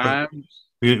slabs.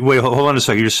 Wait, hold on a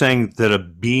second. You're saying that a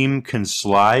beam can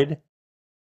slide?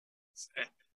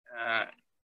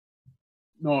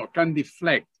 No, can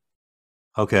deflect.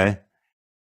 Okay.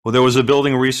 Well, there was a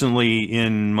building recently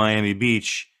in Miami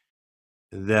Beach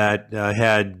that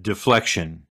had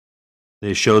deflection.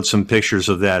 They showed some pictures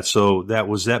of that. So that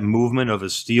was that movement of a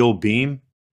steel beam?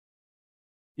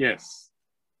 Yes.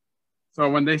 So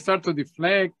when they start to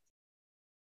deflect,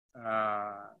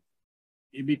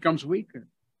 it becomes weaker.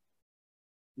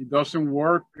 It doesn't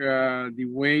work the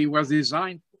way it was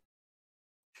designed.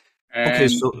 And okay,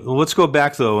 so let's go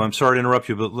back though. I'm sorry to interrupt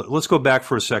you, but let's go back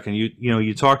for a second.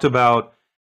 You talked about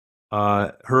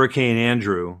Hurricane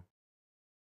Andrew.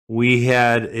 We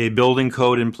had a building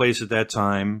code in place at that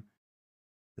time.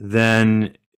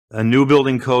 Then a new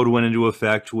building code went into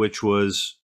effect, which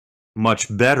was much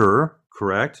better,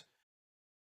 correct?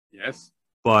 yes,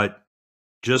 But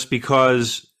just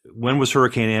because, when was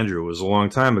Hurricane Andrew? It was a long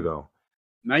time ago.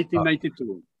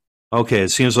 1992, Okay,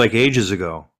 it seems like ages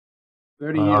ago.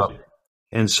 30 years ago.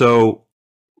 And so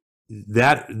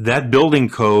that building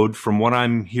code, from what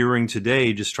I'm hearing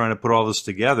today, just trying to put all this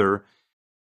together,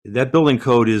 that building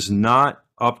code is not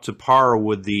up to par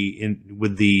with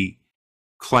the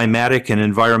climatic and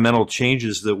environmental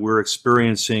changes that we're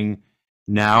experiencing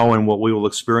now and what we will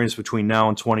experience between now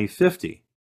and 2050.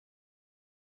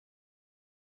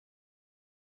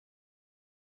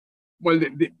 Well,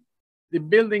 the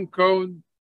building code,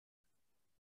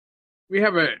 we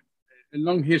have a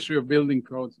long history of building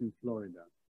codes in Florida.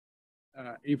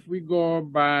 If we go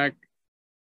back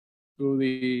to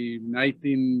the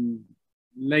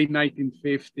late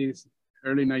 1950s,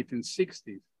 early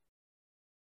 1960s,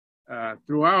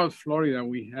 throughout Florida,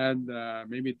 we had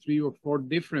maybe 3 or 4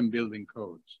 different building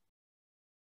codes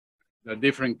that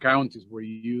different counties were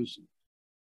using.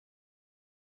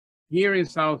 Here in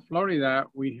South Florida,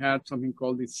 we had something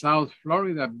called the South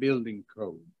Florida Building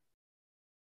Code.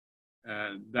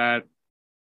 That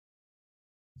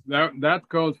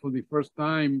code, for the first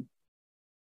time,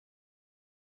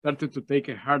 started to take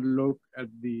a hard look at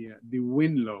the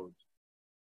wind load,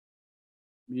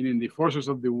 meaning the forces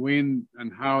of the wind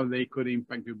and how they could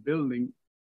impact your building,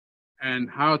 and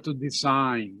how to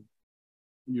design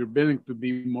your building to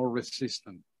be more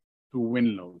resistant to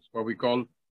wind loads, what we call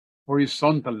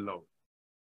horizontal load.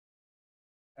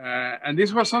 And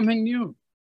this was something new.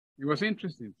 It was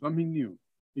interesting, something new,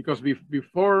 because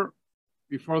before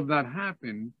that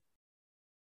happened,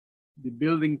 the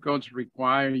building codes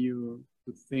require you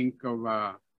to think of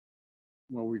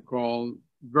what we call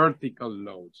vertical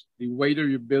loads, the weight of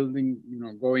your building,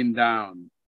 going down,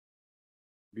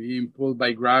 being pulled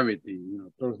by gravity,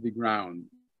 towards the ground.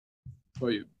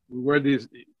 So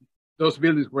those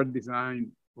buildings were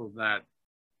designed for that,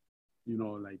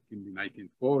 like in the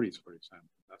 1940s, for example.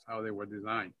 That's how they were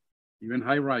designed. Even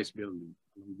high-rise buildings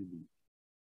along the beach.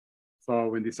 So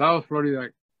when the South Florida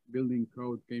Building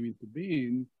Code came into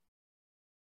being,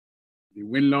 the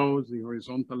wind loads, the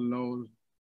horizontal loads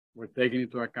were taken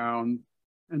into account.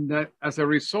 And that, as a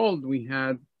result, we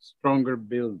had stronger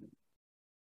buildings.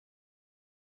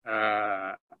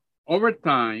 Over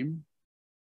time,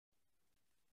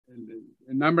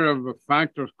 a number of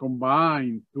factors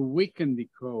combined to weaken the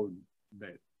code a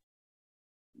bit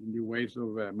in the ways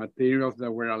of materials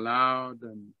that were allowed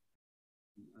and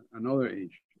other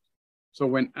issues. So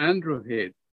when Andrew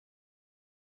hit,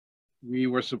 we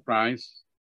were surprised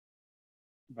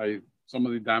by some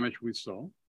of the damage we saw.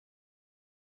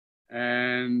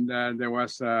 And there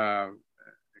was a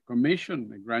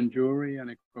commission, a grand jury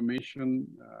and a commission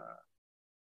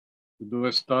to do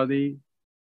a study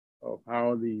of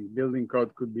how the building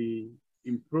code could be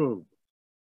improved.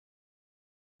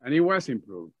 And it was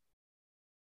improved.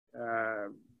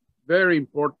 Very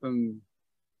important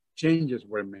changes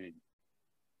were made.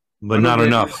 But not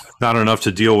enough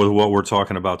to deal with what we're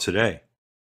talking about today.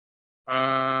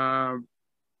 By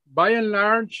and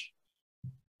large,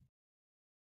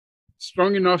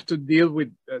 strong enough to deal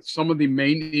with some of the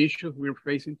main issues we're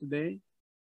facing today.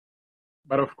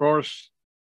 But of course,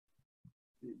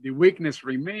 the weakness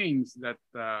remains that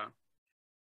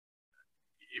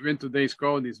even today's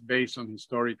code is based on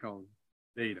historical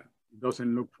data. It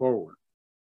doesn't look forward.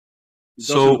 It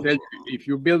doesn't tell you, if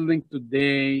you're building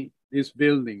today, this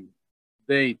building,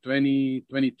 today,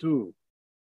 2022,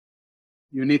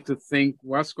 you need to think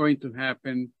what's going to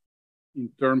happen in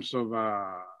terms of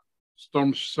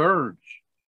storm surge.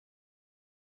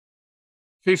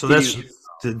 So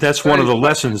that's one of the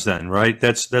lessons then, right?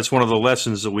 That's one of the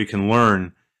lessons that we can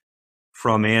learn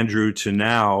from Andrew to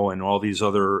now and all these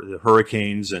other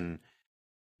hurricanes and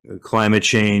climate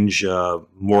change,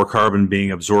 more carbon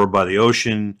being absorbed by the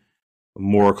ocean,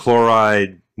 more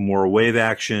chloride, more wave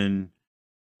action,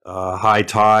 high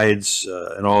tides,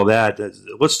 and all that.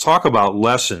 Let's talk about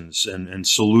lessons and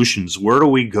solutions. Where do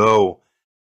we go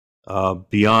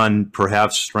beyond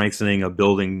perhaps strengthening a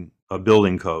building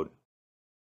code?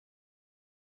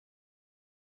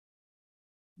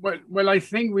 Well, I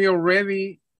think we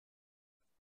already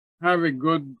have a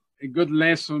good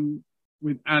lesson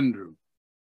with Andrew,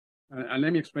 and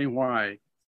let me explain why.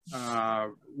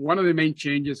 One of the main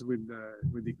changes with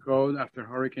the code after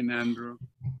Hurricane Andrew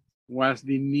was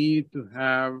the need to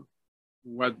have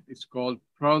what is called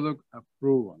product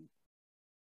approval.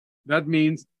 That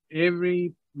means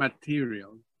every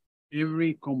material,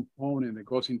 every component that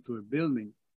goes into a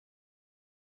building,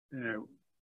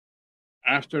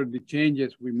 after the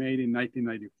changes we made in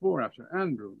 1994 after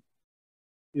Andrew,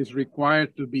 is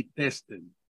required to be tested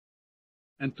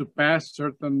and to pass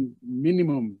certain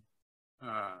minimum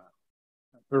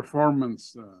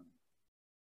performance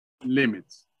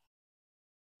limits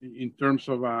in terms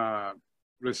of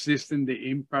resisting the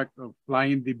impact of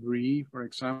flying debris, for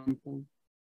example.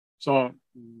 So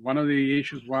one of the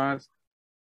issues was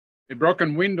a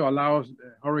broken window allows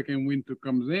a hurricane wind to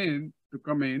come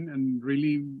in and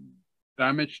really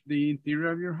damage the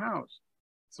interior of your house.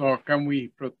 So can we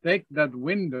protect that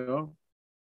window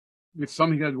with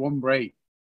something that won't break?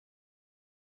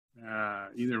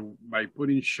 Either by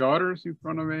putting shutters in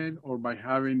front of it or by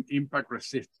having impact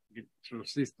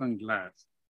resistant glass.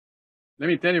 Let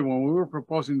me tell you, when we were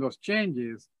proposing those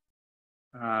changes,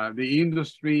 the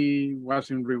industry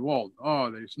was in revolt. Oh,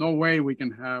 there's no way we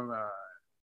can have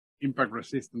impact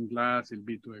resistant glass. It'll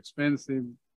be too expensive.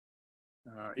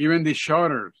 Even the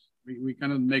shutters, we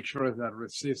cannot make sure that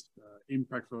resist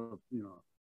impacts of,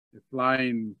 a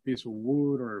flying piece of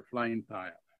wood or a flying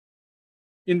tile.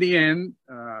 In the end,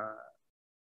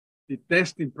 the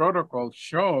testing protocol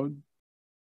showed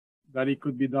that it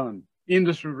could be done.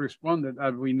 Industry responded,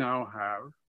 as we now have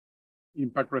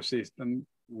impact-resistant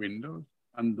windows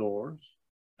and doors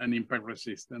and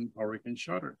impact-resistant hurricane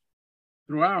shutters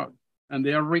throughout, and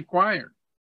they are required.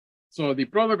 So the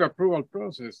product approval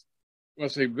process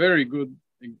was a very good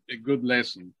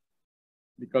lesson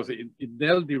because it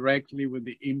dealt directly with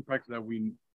the impact that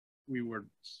we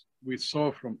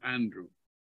saw from Andrew,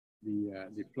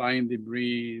 the flying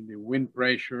debris, the wind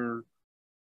pressure,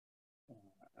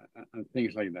 and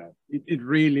things like that. It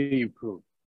really improved.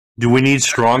 Do we need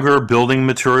stronger building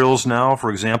materials now? For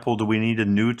example, do we need a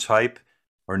new type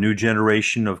or new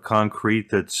generation of concrete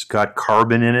that's got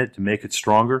carbon in it to make it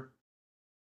stronger?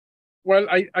 Well,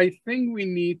 I think we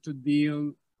need to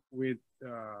deal with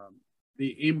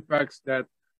the impacts that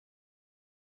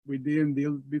we didn't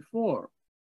deal before.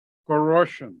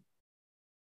 Corrosion.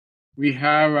 We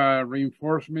have a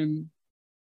reinforcement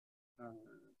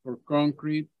for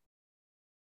concrete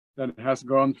that has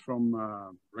gone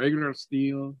from regular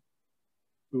steel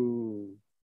to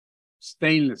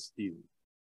stainless steel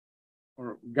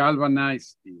or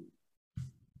galvanized steel.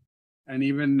 And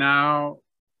even now,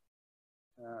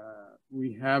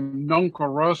 we have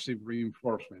non-corrosive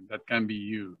reinforcement that can be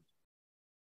used,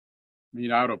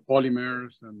 made out of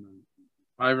polymers and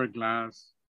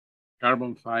fiberglass,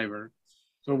 carbon fiber.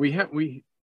 So we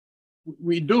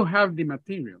do have the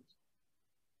materials.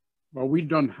 What we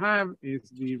don't have is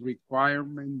the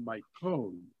requirement by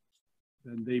code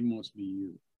that they must be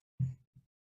used.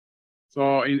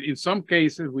 So in some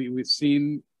cases, we've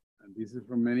seen, and this is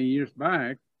from many years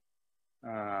back,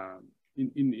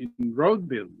 in road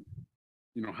building,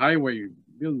 highway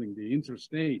building, the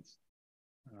interstates,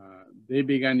 they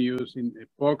began using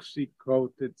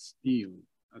epoxy-coated steel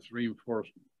as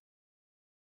reinforcement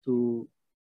to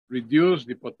reduce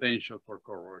the potential for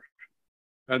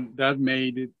corrosion. That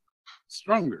made it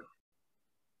stronger.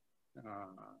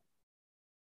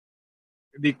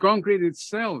 The concrete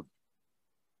itself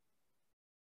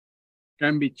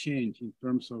can be changed in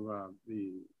terms of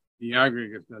the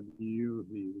aggregates that you use,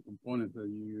 the components that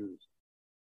you use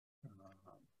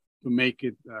to make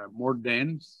it more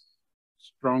dense,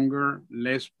 stronger,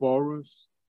 less porous.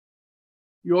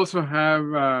 You also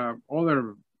have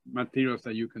other materials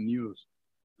that you can use,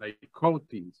 like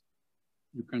coatings.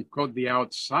 You can coat the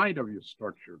outside of your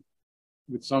structure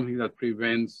with something that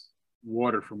prevents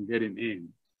water from getting in.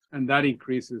 And that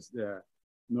increases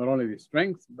not only the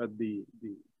strength, but the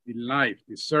life,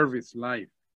 the service life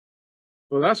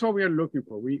So that's what we are looking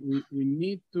for. We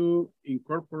need to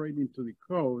incorporate into the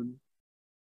code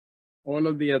all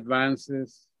of the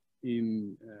advances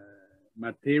in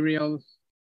materials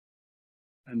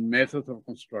and methods of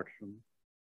construction.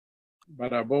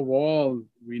 But above all,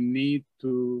 we need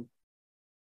to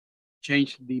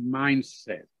change the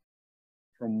mindset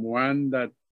from one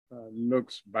that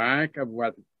looks back at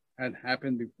what had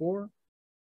happened before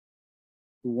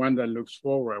to one that looks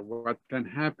forward, what can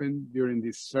happen during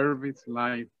the service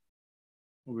life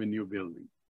of a new building.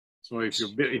 So if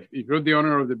you're the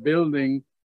owner of the building,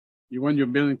 you want your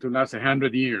building to last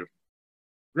 100 years.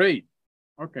 Great.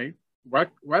 Okay.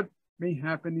 What may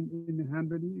happen in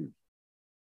 100 years?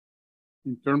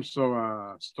 In terms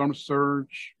of storm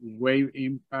surge, wave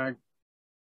impact,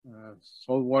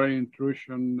 saltwater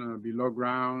intrusion below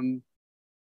ground,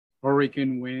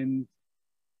 hurricane wind,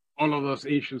 all of those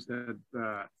issues that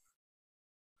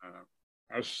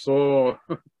are so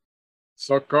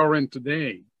current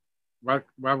today. What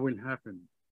will happen?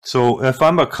 So if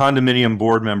I'm a condominium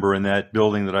board member in that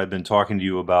building that I've been talking to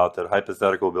you about, that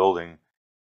hypothetical building,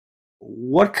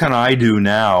 what can I do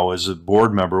now as a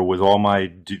board member with all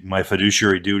my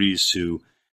fiduciary duties to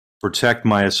protect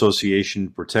my association,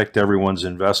 protect everyone's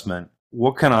investment?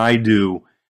 What can I do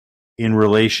in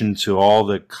relation to all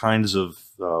the kinds of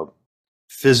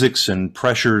physics and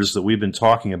pressures that we've been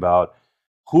talking about?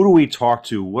 Who do we talk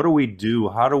to? What do we do?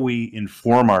 How do we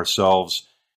inform ourselves?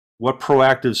 What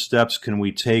proactive steps can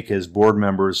we take as board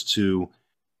members to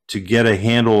get a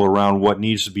handle around what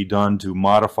needs to be done to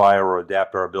modify or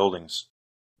adapt our buildings?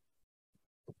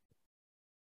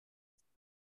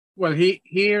 Well,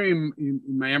 here in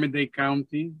Miami-Dade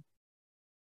County,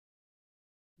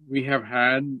 we have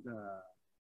had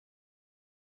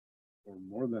for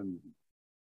more than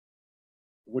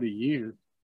 40 years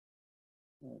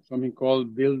something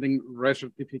called building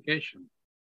recertification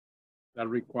that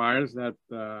requires that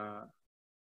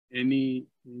any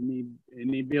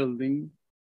building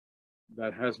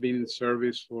that has been in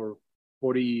service for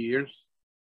 40 years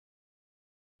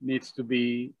needs to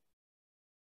be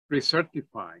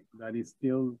recertified that is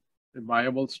still a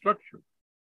viable structure.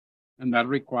 And that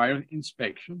requires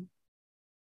inspection.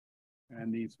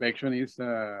 And the inspection is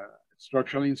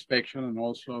structural inspection and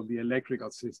also the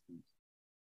electrical systems.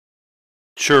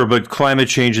 Sure, but climate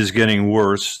change is getting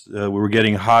worse. We're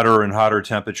getting hotter and hotter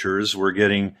temperatures. We're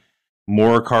getting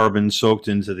more carbon soaked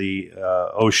into the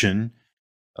ocean,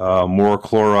 more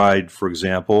chloride, for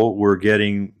example. We're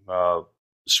getting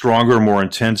stronger, more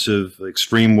intensive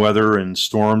extreme weather and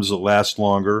storms that last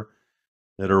longer,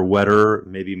 that are wetter,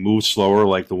 maybe move slower,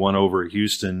 like the one over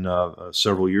Houston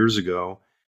several years ago.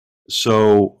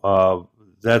 So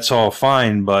that's all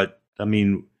fine, but I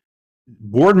mean,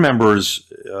 board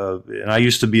members, and I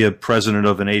used to be a president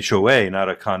of an HOA, not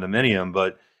a condominium,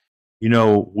 but you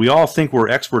know, we all think we're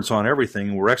experts on everything,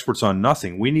 and we're experts on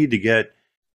nothing. We need to get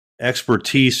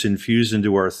expertise infused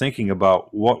into our thinking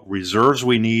about what reserves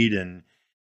we need and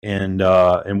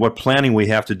what planning we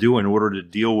have to do in order to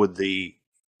deal with the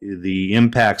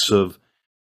impacts of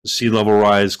sea level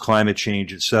rise, climate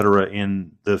change, et cetera,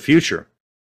 in the future,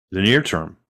 the near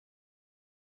term.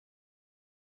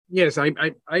 Yes, I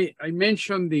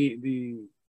mentioned the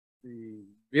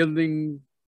building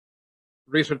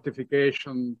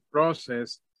recertification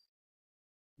process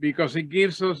because it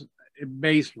gives us a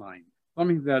baseline,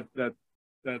 something that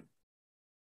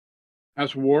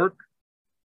has worked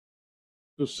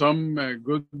to some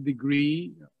good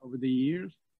degree over the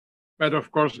years, but of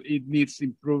course it needs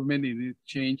improvement, it needs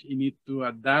change, it needs to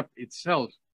adapt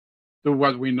itself to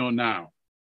what we know now.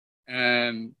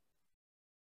 And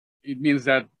it means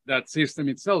that that system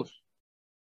itself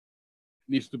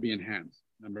needs to be enhanced,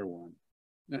 number one.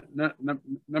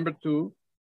 Number two,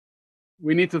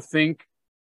 we need to think,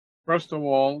 first of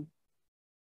all,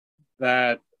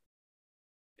 that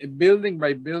a building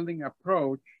by building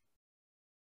approach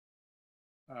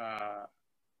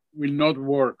will not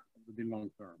work in the long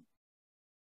term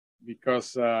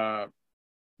because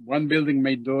one building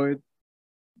may do it,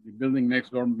 the building next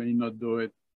door may not do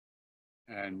it,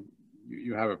 and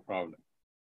you have a problem.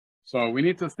 So we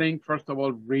need to think, first of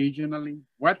all, regionally,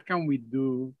 what can we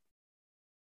do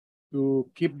to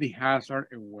keep the hazard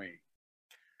away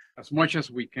as much as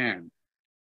we can?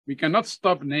 We cannot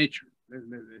stop nature.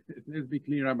 Let's be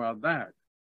clear about that.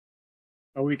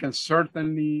 But we can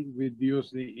certainly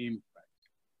reduce the impact.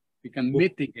 We can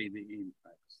mitigate the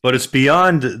impacts. But it's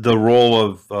beyond the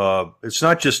role of, it's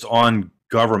not just on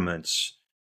governments.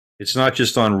 It's not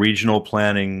just on regional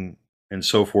planning and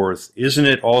so forth. Isn't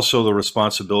it also the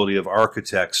responsibility of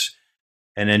architects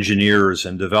and engineers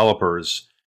and developers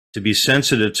to be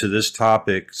sensitive to this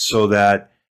topic so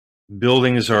that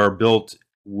buildings are built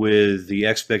with the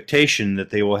expectation that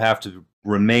they will have to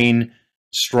remain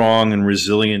strong and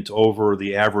resilient over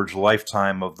the average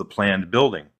lifetime of the planned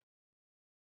building.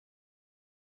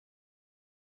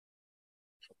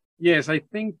 Yes, I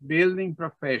think building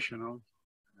professionals,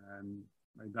 and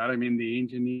by that I mean the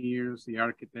engineers, the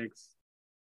architects,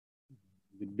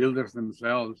 the builders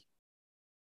themselves,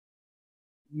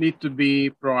 need to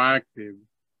be proactive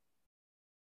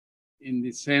in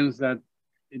the sense that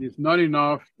it is not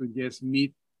enough to just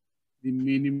meet the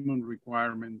minimum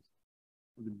requirements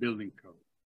of the building code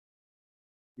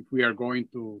if we are going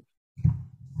to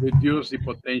reduce the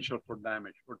potential for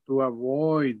damage or to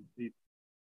avoid the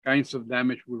kinds of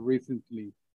damage we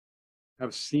recently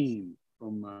have seen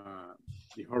from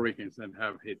the hurricanes that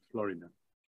have hit Florida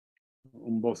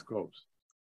on both coasts.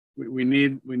 We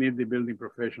need the building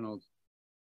professionals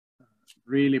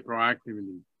really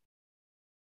proactively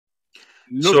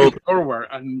looking forward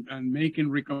and making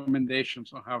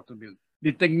recommendations on how to build.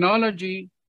 The technology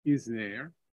is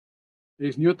there.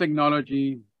 There's new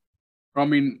technology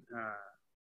coming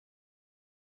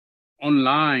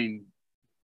online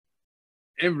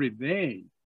every day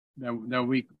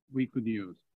that we could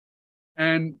use.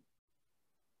 And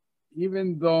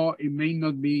even though it may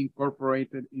not be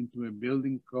incorporated into a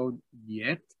building code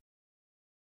yet,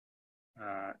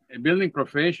 a building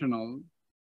professional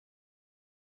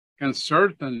can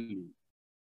certainly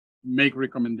make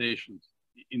recommendations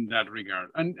in that regard.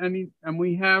 And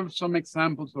we have some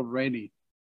examples already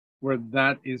where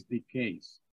that is the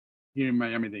case here in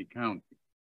Miami-Dade County.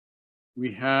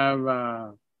 We have,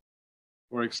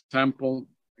 for example,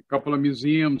 a couple of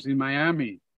museums in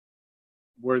Miami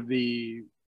where the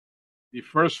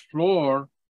first floor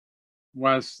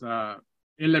was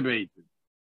elevated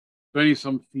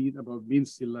 20-some feet above mean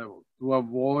sea level to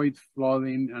avoid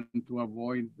flooding and to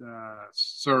avoid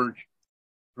surge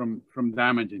from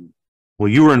damaging. Well,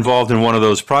 you were involved in one of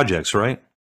those projects, right?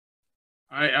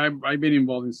 I've been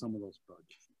involved in some of those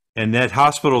projects. And that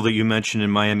hospital that you mentioned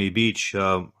in Miami Beach,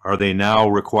 are they now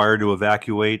required to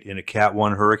evacuate in a Cat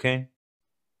 1 hurricane?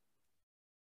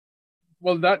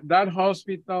 Well, that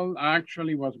hospital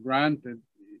actually was granted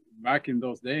back in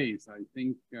those days. I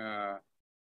think,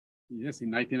 yes,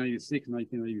 in 1996,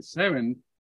 1997,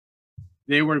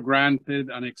 they were granted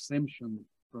an exemption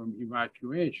from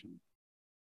evacuation.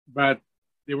 But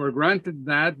they were granted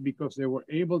that because they were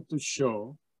able to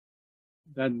show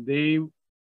that they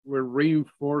were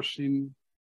reinforcing,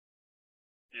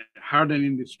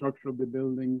 hardening the structure of the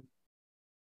building,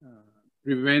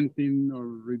 preventing or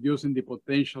reducing the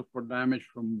potential for damage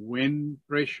from wind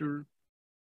pressure,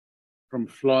 from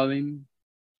flooding.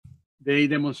 They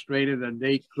demonstrated that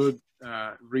they could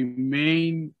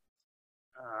remain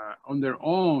on their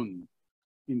own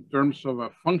in terms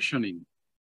of functioning,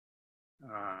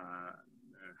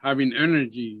 having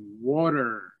energy,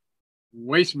 water,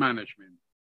 waste management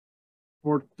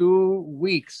for 2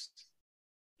 weeks,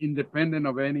 independent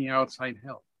of any outside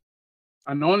help.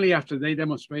 And only after they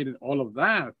demonstrated all of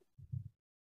that,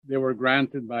 they were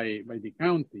granted by the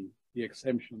county the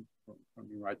exemption from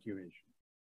evacuation.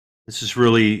 This is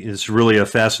really a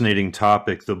fascinating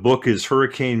topic. The book is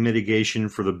Hurricane Mitigation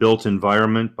for the Built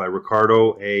Environment by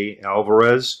Ricardo A.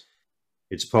 Alvarez.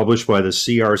 It's published by the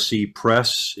CRC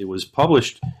Press. It was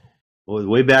published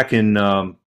way back in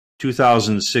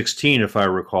 2016, if I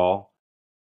recall.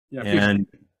 Yeah,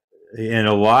 and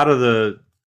a lot of the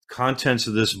contents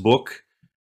of this book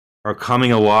are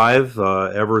coming alive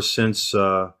ever since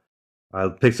I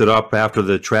picked it up after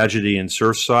the tragedy in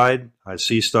Surfside. I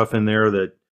see stuff in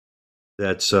there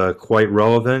that's quite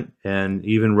relevant and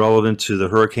even relevant to the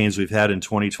hurricanes we've had in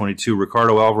 2022.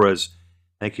 Ricardo Alvarez,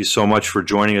 thank you so much for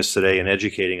joining us today and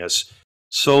educating us.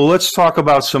 So let's talk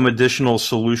about some additional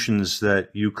solutions that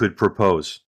you could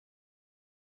propose.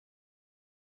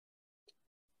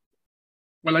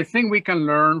 Well, I think we can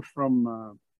learn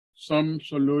from some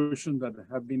solutions that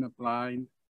have been applied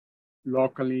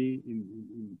locally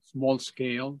in small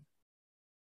scale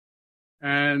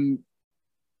and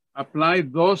apply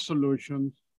those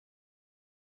solutions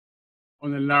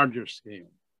on a larger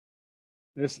scale.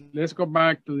 Let's go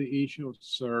back to the issue of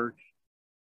surge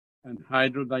and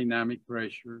hydrodynamic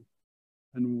pressure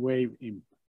and wave impact,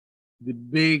 the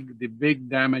big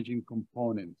damaging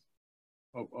components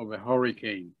of a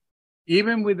hurricane,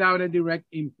 even without a direct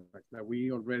impact that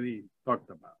we already talked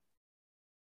about.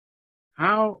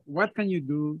 What can you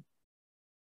do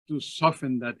to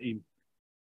soften that impact?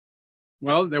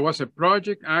 Well, there was a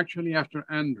project actually after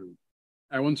Andrew.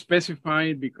 I won't specify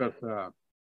it because I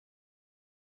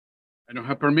don't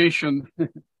have permission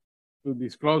to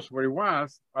disclose where it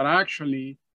was, but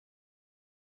actually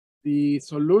The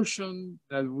solution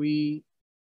that we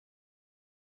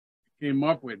came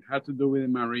up with had to do with a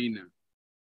marina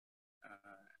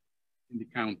in the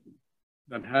county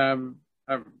that have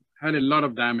had a lot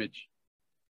of damage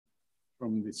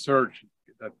from the surge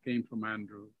that came from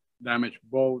Andrew, damaged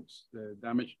boats, the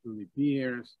damage to the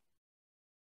piers.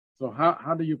 So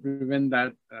how do you prevent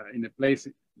that in a place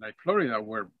like Florida,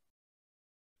 where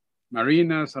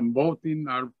marinas and boating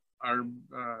are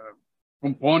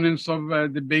components of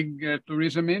the big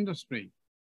tourism industry?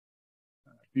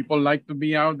 People like to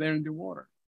be out there in the water.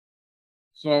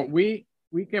 So we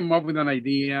came up with an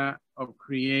idea of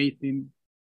creating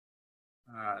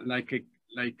like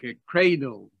a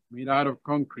cradle made out of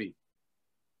concrete.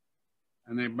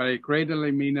 And by a cradle,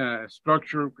 I mean a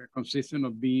structure consisting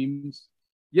of beams,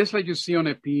 just like you see on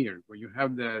a pier, where you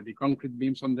have the concrete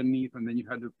beams underneath, and then you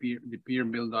have the pier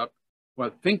built up.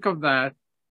 Well, think of that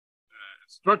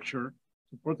structure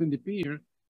supporting the pier,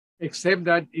 except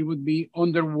that it would be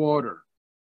underwater.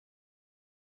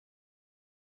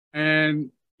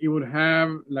 And it would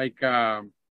have like at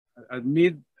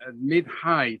mid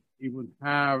height, it would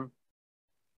have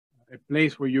a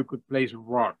place where you could place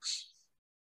rocks.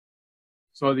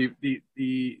 So the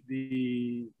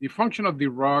function of the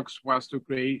rocks was to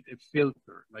create a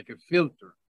filter, like a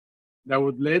filter that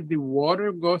would let the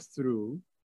water go through,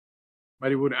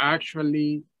 but it would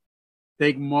actually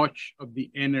take much of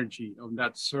the energy of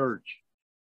that surge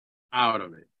out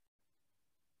of it.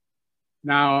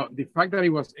 Now, the fact that it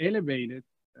was elevated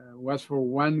was for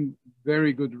one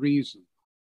very good reason: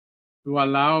 to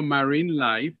allow marine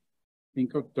life.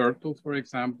 Think of turtles, for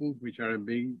example, which are a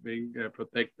big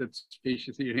protected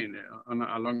species here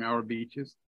along our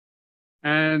beaches,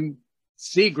 and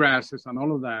seagrasses and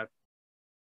all of that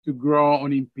to grow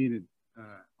unimpeded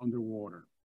underwater.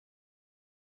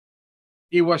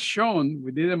 It was shown,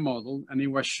 we did a model, and it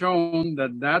was shown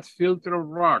that that filter of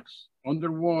rocks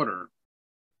underwater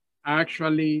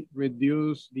actually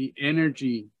reduced the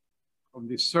energy of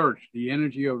the surge, the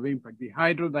energy of impact, the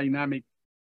hydrodynamic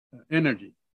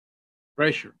energy,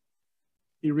 pressure.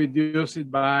 It reduced it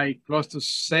by close to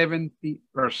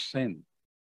 70%.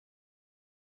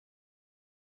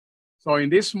 So in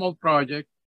this small project,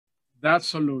 that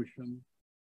solution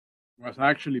was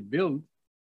actually built,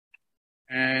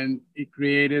 and it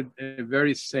created a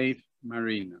very safe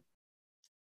marina.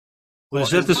 Well,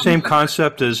 is that the same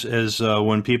concept as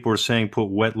when people are saying put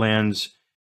wetlands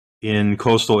in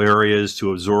coastal areas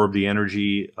to absorb the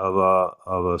energy of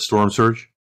a storm surge?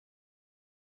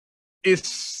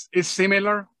 It's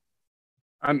similar,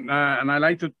 and I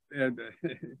like to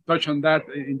touch on that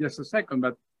in just a second.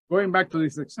 But going back to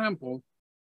this example,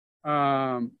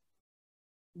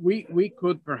 we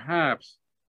could perhaps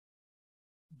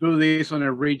do this on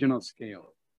a regional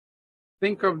scale.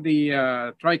 Think of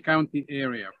the Tri-County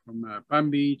area from Palm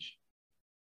Beach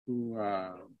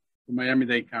to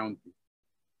Miami-Dade County.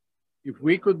 If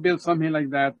we could build something like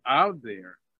that out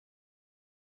there,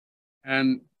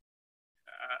 and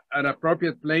at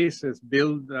appropriate places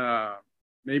build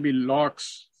maybe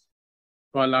locks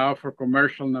to allow for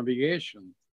commercial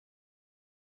navigation,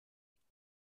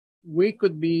 we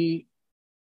could be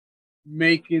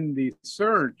making the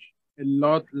surge a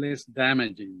lot less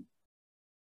damaging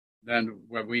than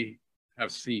what we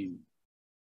have seen.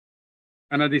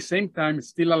 And at the same time,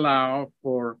 still allow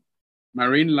for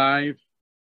marine life,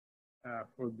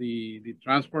 for the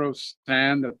transport of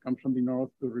sand that comes from the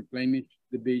north to replenish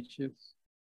the beaches.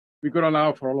 We could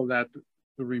allow for all of that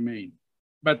to remain.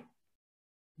 But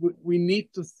we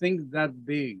need to think that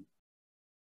big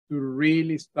to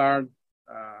really start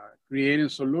creating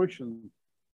solutions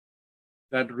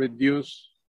that reduce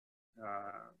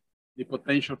the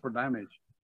potential for damage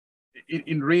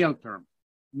in real terms,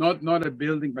 not a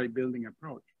building by building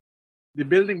approach. The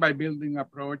building by building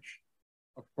approach,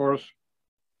 of course,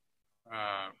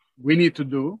 we need to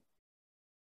do.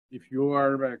 If you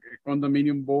are a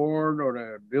condominium board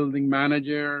or a building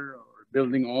manager or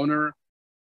building owner,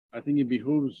 I think it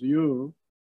behooves you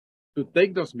to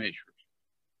take those measures.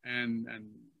 And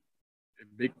a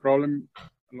big problem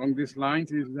along these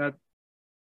lines is that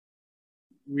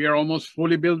we are almost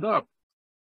fully built up.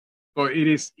 So it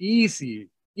is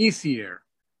easier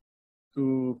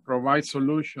to provide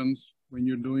solutions when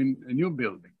you're doing a new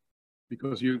building,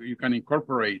 because you can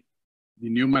incorporate the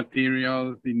new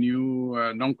materials, the new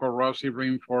non-corrosive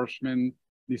reinforcement,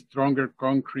 the stronger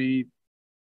concrete,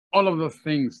 all of those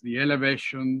things, the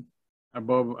elevation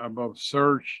above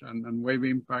surge and wave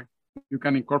impact, you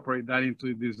can incorporate that into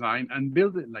the design and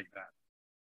build it like that.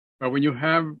 But when you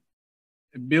have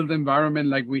a built environment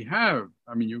like we have,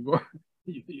 I mean, you go,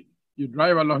 you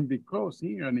drive along the coast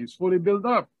here and it's fully built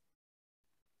up.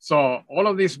 So all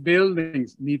of these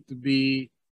buildings need to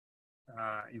be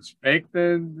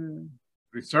inspected,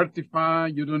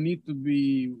 recertified. You don't need to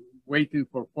be waiting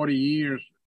for 40 years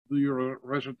to do your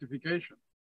recertification.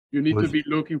 You need to be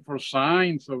looking for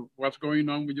signs of what's going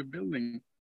on with your building.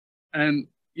 And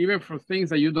even for things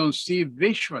that you don't see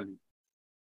visually,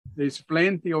 there's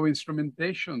plenty of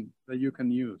instrumentation that you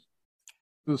can use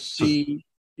to see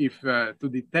if, to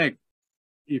detect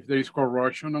if there is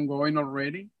corrosion ongoing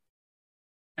already.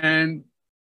 And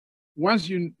once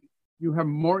you have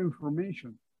more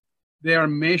information, there are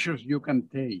measures you can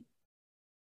take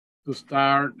to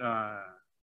start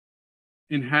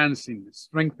enhancing,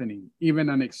 strengthening even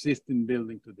an existing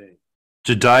building today.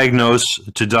 To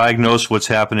diagnose what's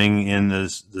happening in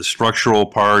the structural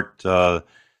part, the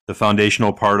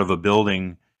foundational part of a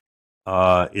building,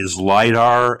 is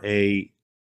LiDAR a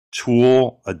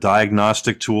tool, a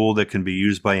diagnostic tool that can be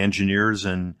used by engineers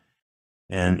and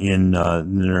in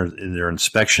their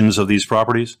inspections of these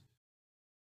properties?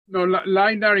 No,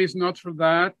 LiDAR is not for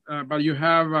that, but you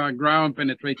have a ground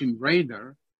penetrating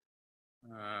radar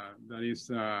that is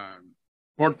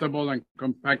portable and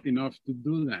compact enough to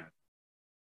do that.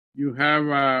 You have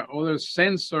other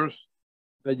sensors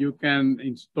that you can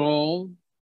install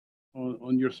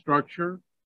on your structure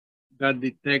that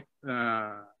detect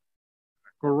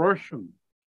corrosion.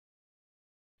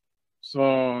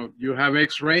 So you have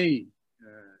X-ray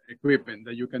equipment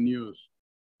that you can use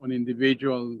on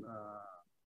individual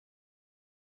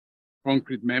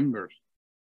concrete members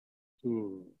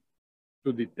to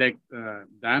detect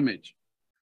damage.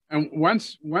 And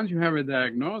once you have a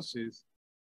diagnosis,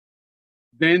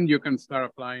 then you can start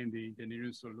applying the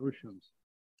engineering solutions.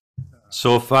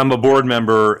 So if I'm a board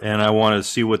member and I want to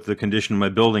see what the condition of my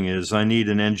building is, I need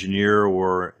an engineer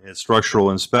or a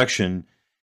structural inspection,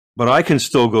 but I can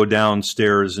still go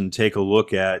downstairs and take a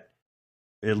look at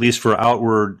least for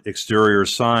outward exterior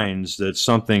signs that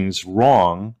something's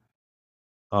wrong.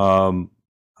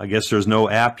 I guess there's no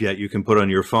app yet you can put on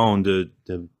your phone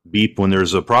to beep when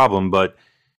there's a problem, but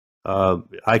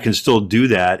I can still do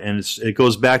that. And it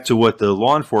goes back to what the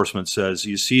law enforcement says.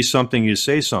 You see something, you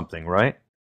say something, right?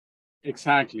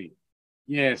 Exactly.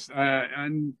 Yes.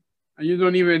 And you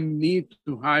don't even need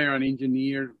to hire an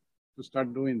engineer to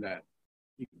start doing that.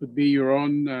 It could be your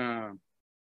own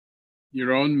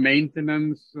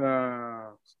maintenance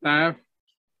staff.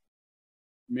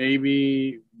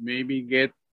 Maybe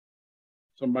get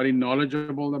somebody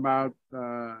knowledgeable about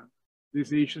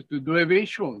these issues to do a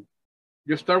visual.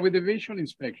 You start with a visual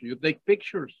inspection. You take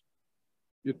pictures.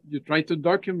 You try to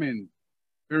document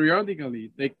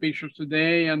periodically. Take pictures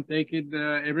today and take it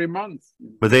every month.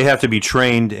 But they have to be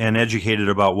trained and educated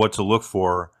about what to look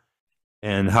for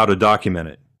and how to document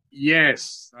it.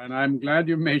 Yes, and I'm glad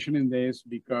you're mentioning this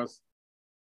because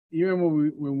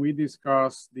even when we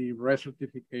discuss the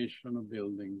recertification of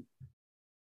building,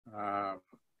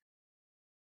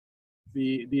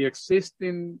 the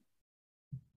existing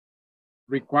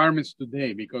requirements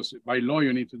today, because by law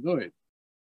you need to do it,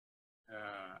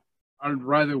 are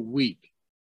rather weak,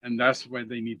 and that's why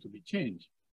they need to be changed.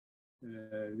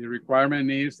 The requirement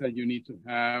is that you need to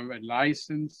have a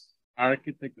licensed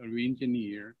architect or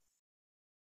engineer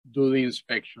do the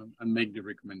inspection and make the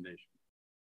recommendation.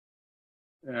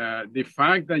 The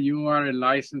fact that you are a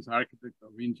licensed architect or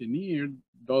engineer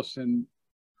doesn't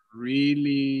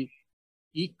really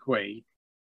equate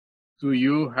to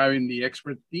you having the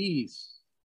expertise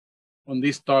on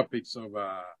these topics of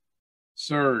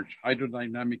surge,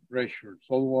 hydrodynamic pressure,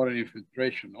 saltwater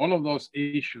infiltration, all of those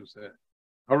issues,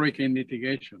 hurricane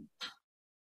mitigation,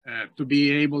 to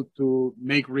be able to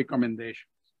make recommendations.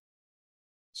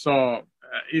 So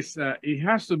it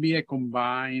has to be a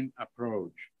combined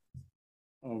approach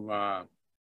of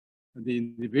the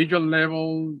individual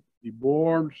level, the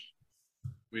boards,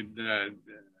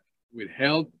 with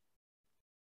help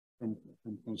from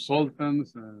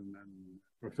consultants and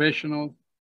professionals,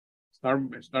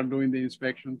 start doing the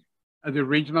inspections. At the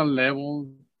regional level,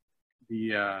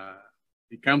 the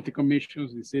county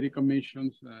commissions, the city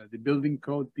commissions, the building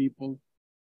code people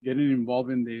getting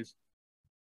involved in this.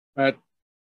 But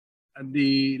at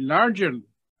the larger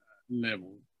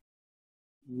level,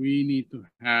 we need to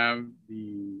have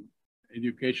the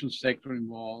education sector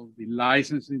involved, the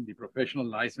licensing, the professional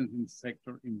licensing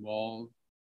sector involved,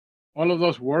 all of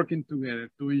those working together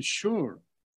to ensure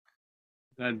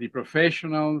that the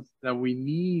professionals that we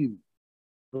need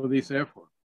for this effort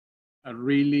are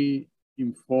really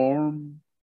informed,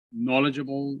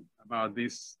 knowledgeable about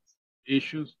these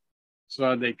issues so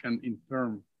that they can in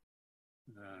turn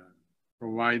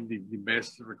provide the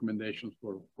best recommendations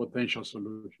for potential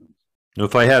solutions.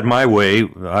 If I had my way,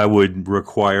 I would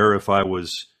require, if I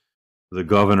was the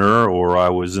governor or I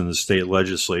was in the state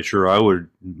legislature, I would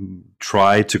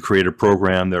try to create a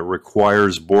program that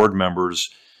requires board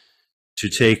members to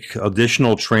take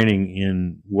additional training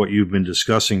in what you've been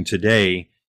discussing today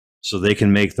so they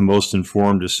can make the most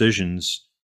informed decisions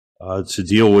to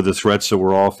deal with the threats that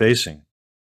we're all facing.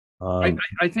 I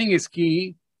think it's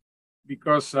key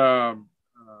because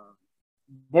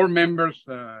board members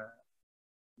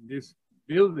in these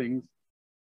buildings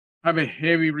have a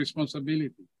heavy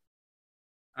responsibility.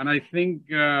 And I think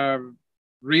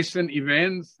recent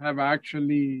events have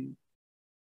actually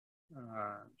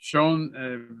shown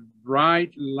a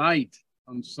bright light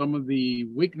on some of the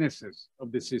weaknesses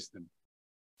of the system.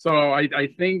 So I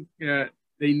think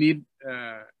they need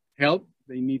help.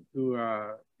 They need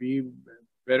to be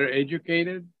better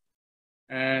educated.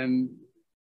 And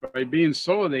by being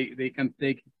so, they can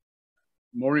take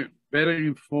better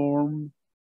informed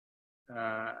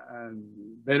and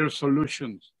better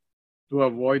solutions to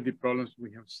avoid the problems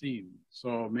we have seen.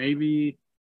 So maybe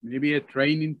a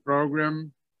training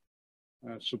program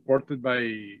supported by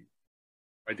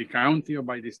the county or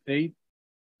by the state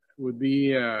would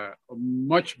be a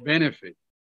much benefit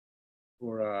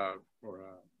for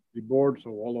the boards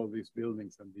of all of these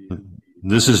buildings. And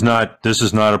this is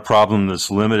not a problem that's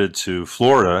limited to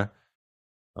Florida,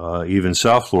 even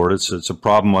South Florida. It's a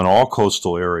problem on all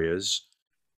coastal areas.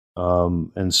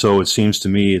 And so it seems to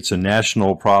me it's a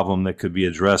national problem that could be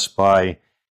addressed by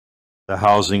the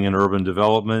Housing and Urban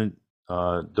Development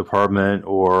Department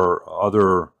or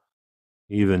other,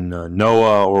 even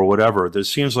NOAA or whatever. There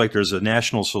seems like there's a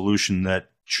national solution that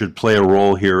should play a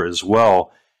role here as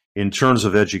well in terms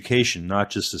of education, not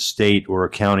just a state or a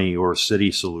county or a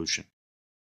city solution.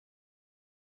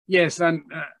 Yes,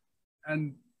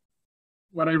 and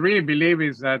what I really believe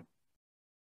is that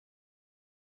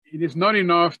it is not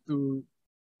enough to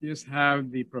just have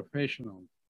the professionals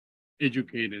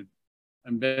educated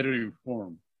and better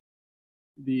informed.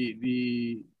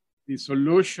 The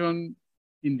solution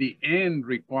in the end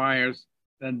requires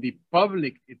that the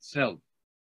public itself,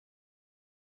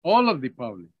 all of the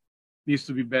public, needs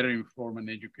to be better informed and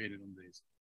educated on this.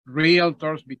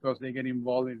 Realtors, because they get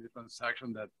involved in the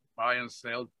transaction that buy and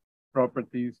sell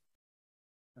properties.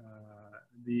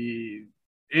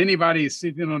 Anybody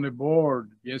sitting on a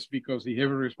board just because the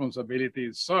heavy responsibility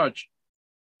is such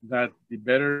that the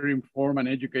better informed and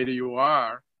educated you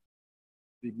are,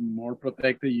 the more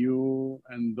protected you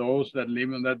and those that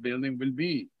live in that building will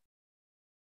be.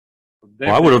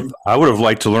 Well, I would have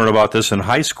liked to learn about this in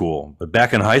high school, but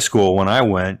back in high school when I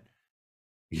went,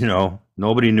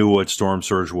 nobody knew what storm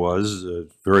surge was,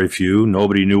 very few.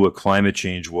 Nobody knew what climate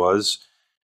change was.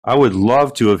 I would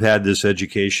love to have had this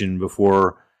education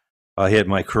before I hit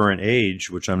my current age,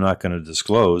 which I'm not going to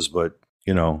disclose, but,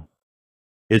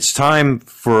 it's time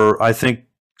for, I think,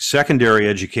 secondary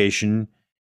education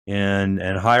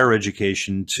and higher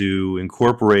education to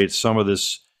incorporate some of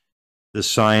this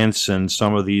science and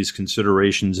some of these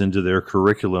considerations into their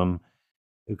curriculum,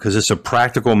 because it's a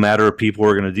practical matter people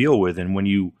are going to deal with. And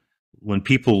when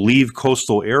people leave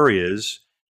coastal areas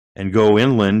and go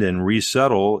inland and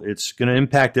resettle, it's going to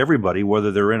impact everybody,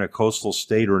 whether they're in a coastal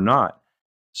state or not.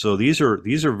 So these are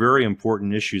very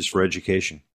important issues for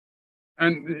education.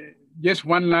 And just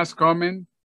one last comment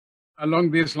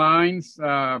along these lines.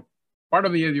 Part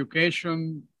of the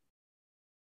education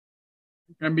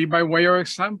can be by way of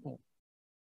example.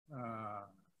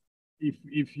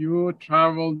 If you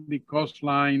travel the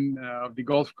coastline of the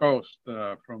Gulf Coast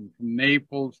from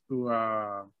Naples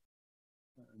to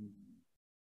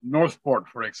Northport,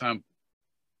 for example,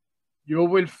 you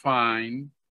will find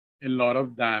a lot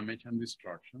of damage and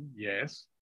destruction, yes,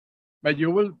 but you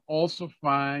will also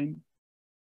find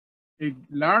a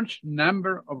large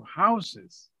number of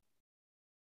houses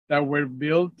that were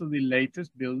built to the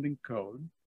latest building code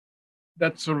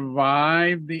that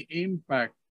survived the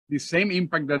impact, the same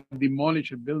impact that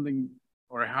demolished a building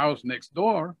or a house next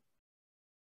door.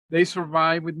 They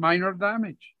survive with minor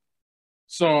damage.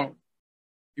 So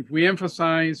if we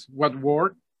emphasize what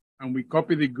worked and we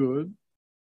copy the good,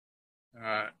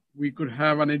 we could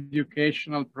have an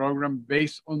educational program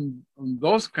based on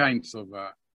those kinds of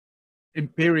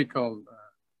empirical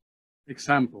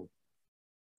examples.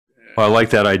 Well, I like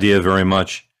that idea very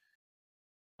much.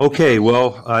 Okay,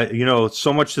 well,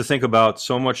 so much to think about,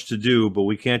 so much to do, but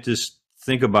we can't just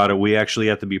think about it. We actually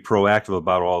have to be proactive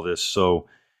about all this. So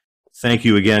thank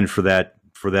you again for that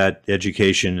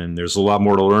education, and there's a lot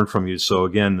more to learn from you. So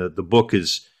again, the book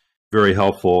is very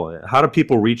helpful. How do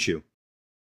people reach you?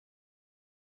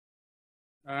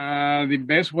 The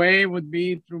best way would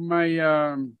be through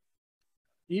my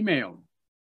email,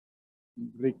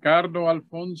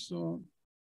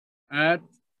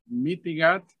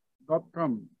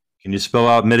 ricardoalfonso@mitigat.com. Can you spell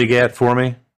out Mitigat for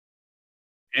me?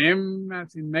 M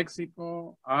as in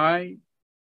Mexico, I,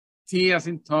 T as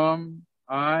in Tom,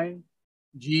 I,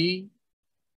 G,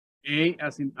 A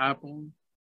as in Apple,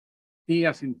 T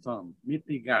as in Tom,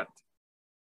 Mitigat.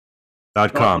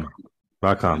 .com.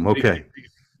 Okay.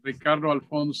 Ricardo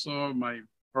Alfonso, my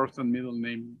first and middle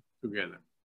name together.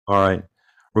 All right.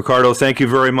 Ricardo, thank you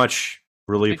very much.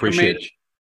 Really appreciate it.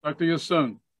 Talk to you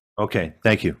soon. Okay.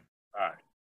 Thank you. Bye.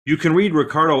 You can read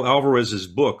Ricardo Alvarez's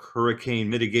book, Hurricane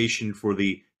Mitigation for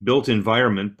the Built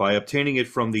Environment, by obtaining it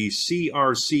from the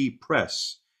CRC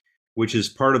Press, which is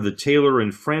part of the Taylor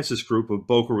and Francis Group of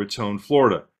Boca Raton,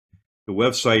 Florida. The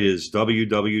website is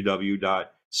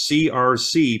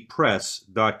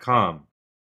www.crcpress.com.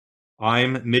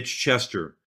 I'm Mitch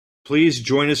Chester. Please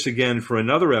join us again for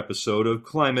another episode of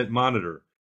Climate Monitor,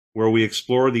 where we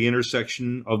explore the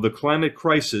intersection of the climate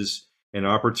crisis and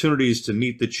opportunities to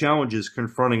meet the challenges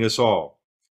confronting us all.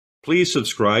 Please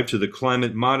subscribe to the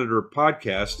Climate Monitor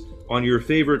podcast on your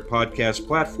favorite podcast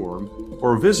platform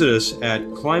or visit us at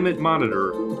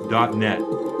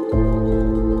climatemonitor.net.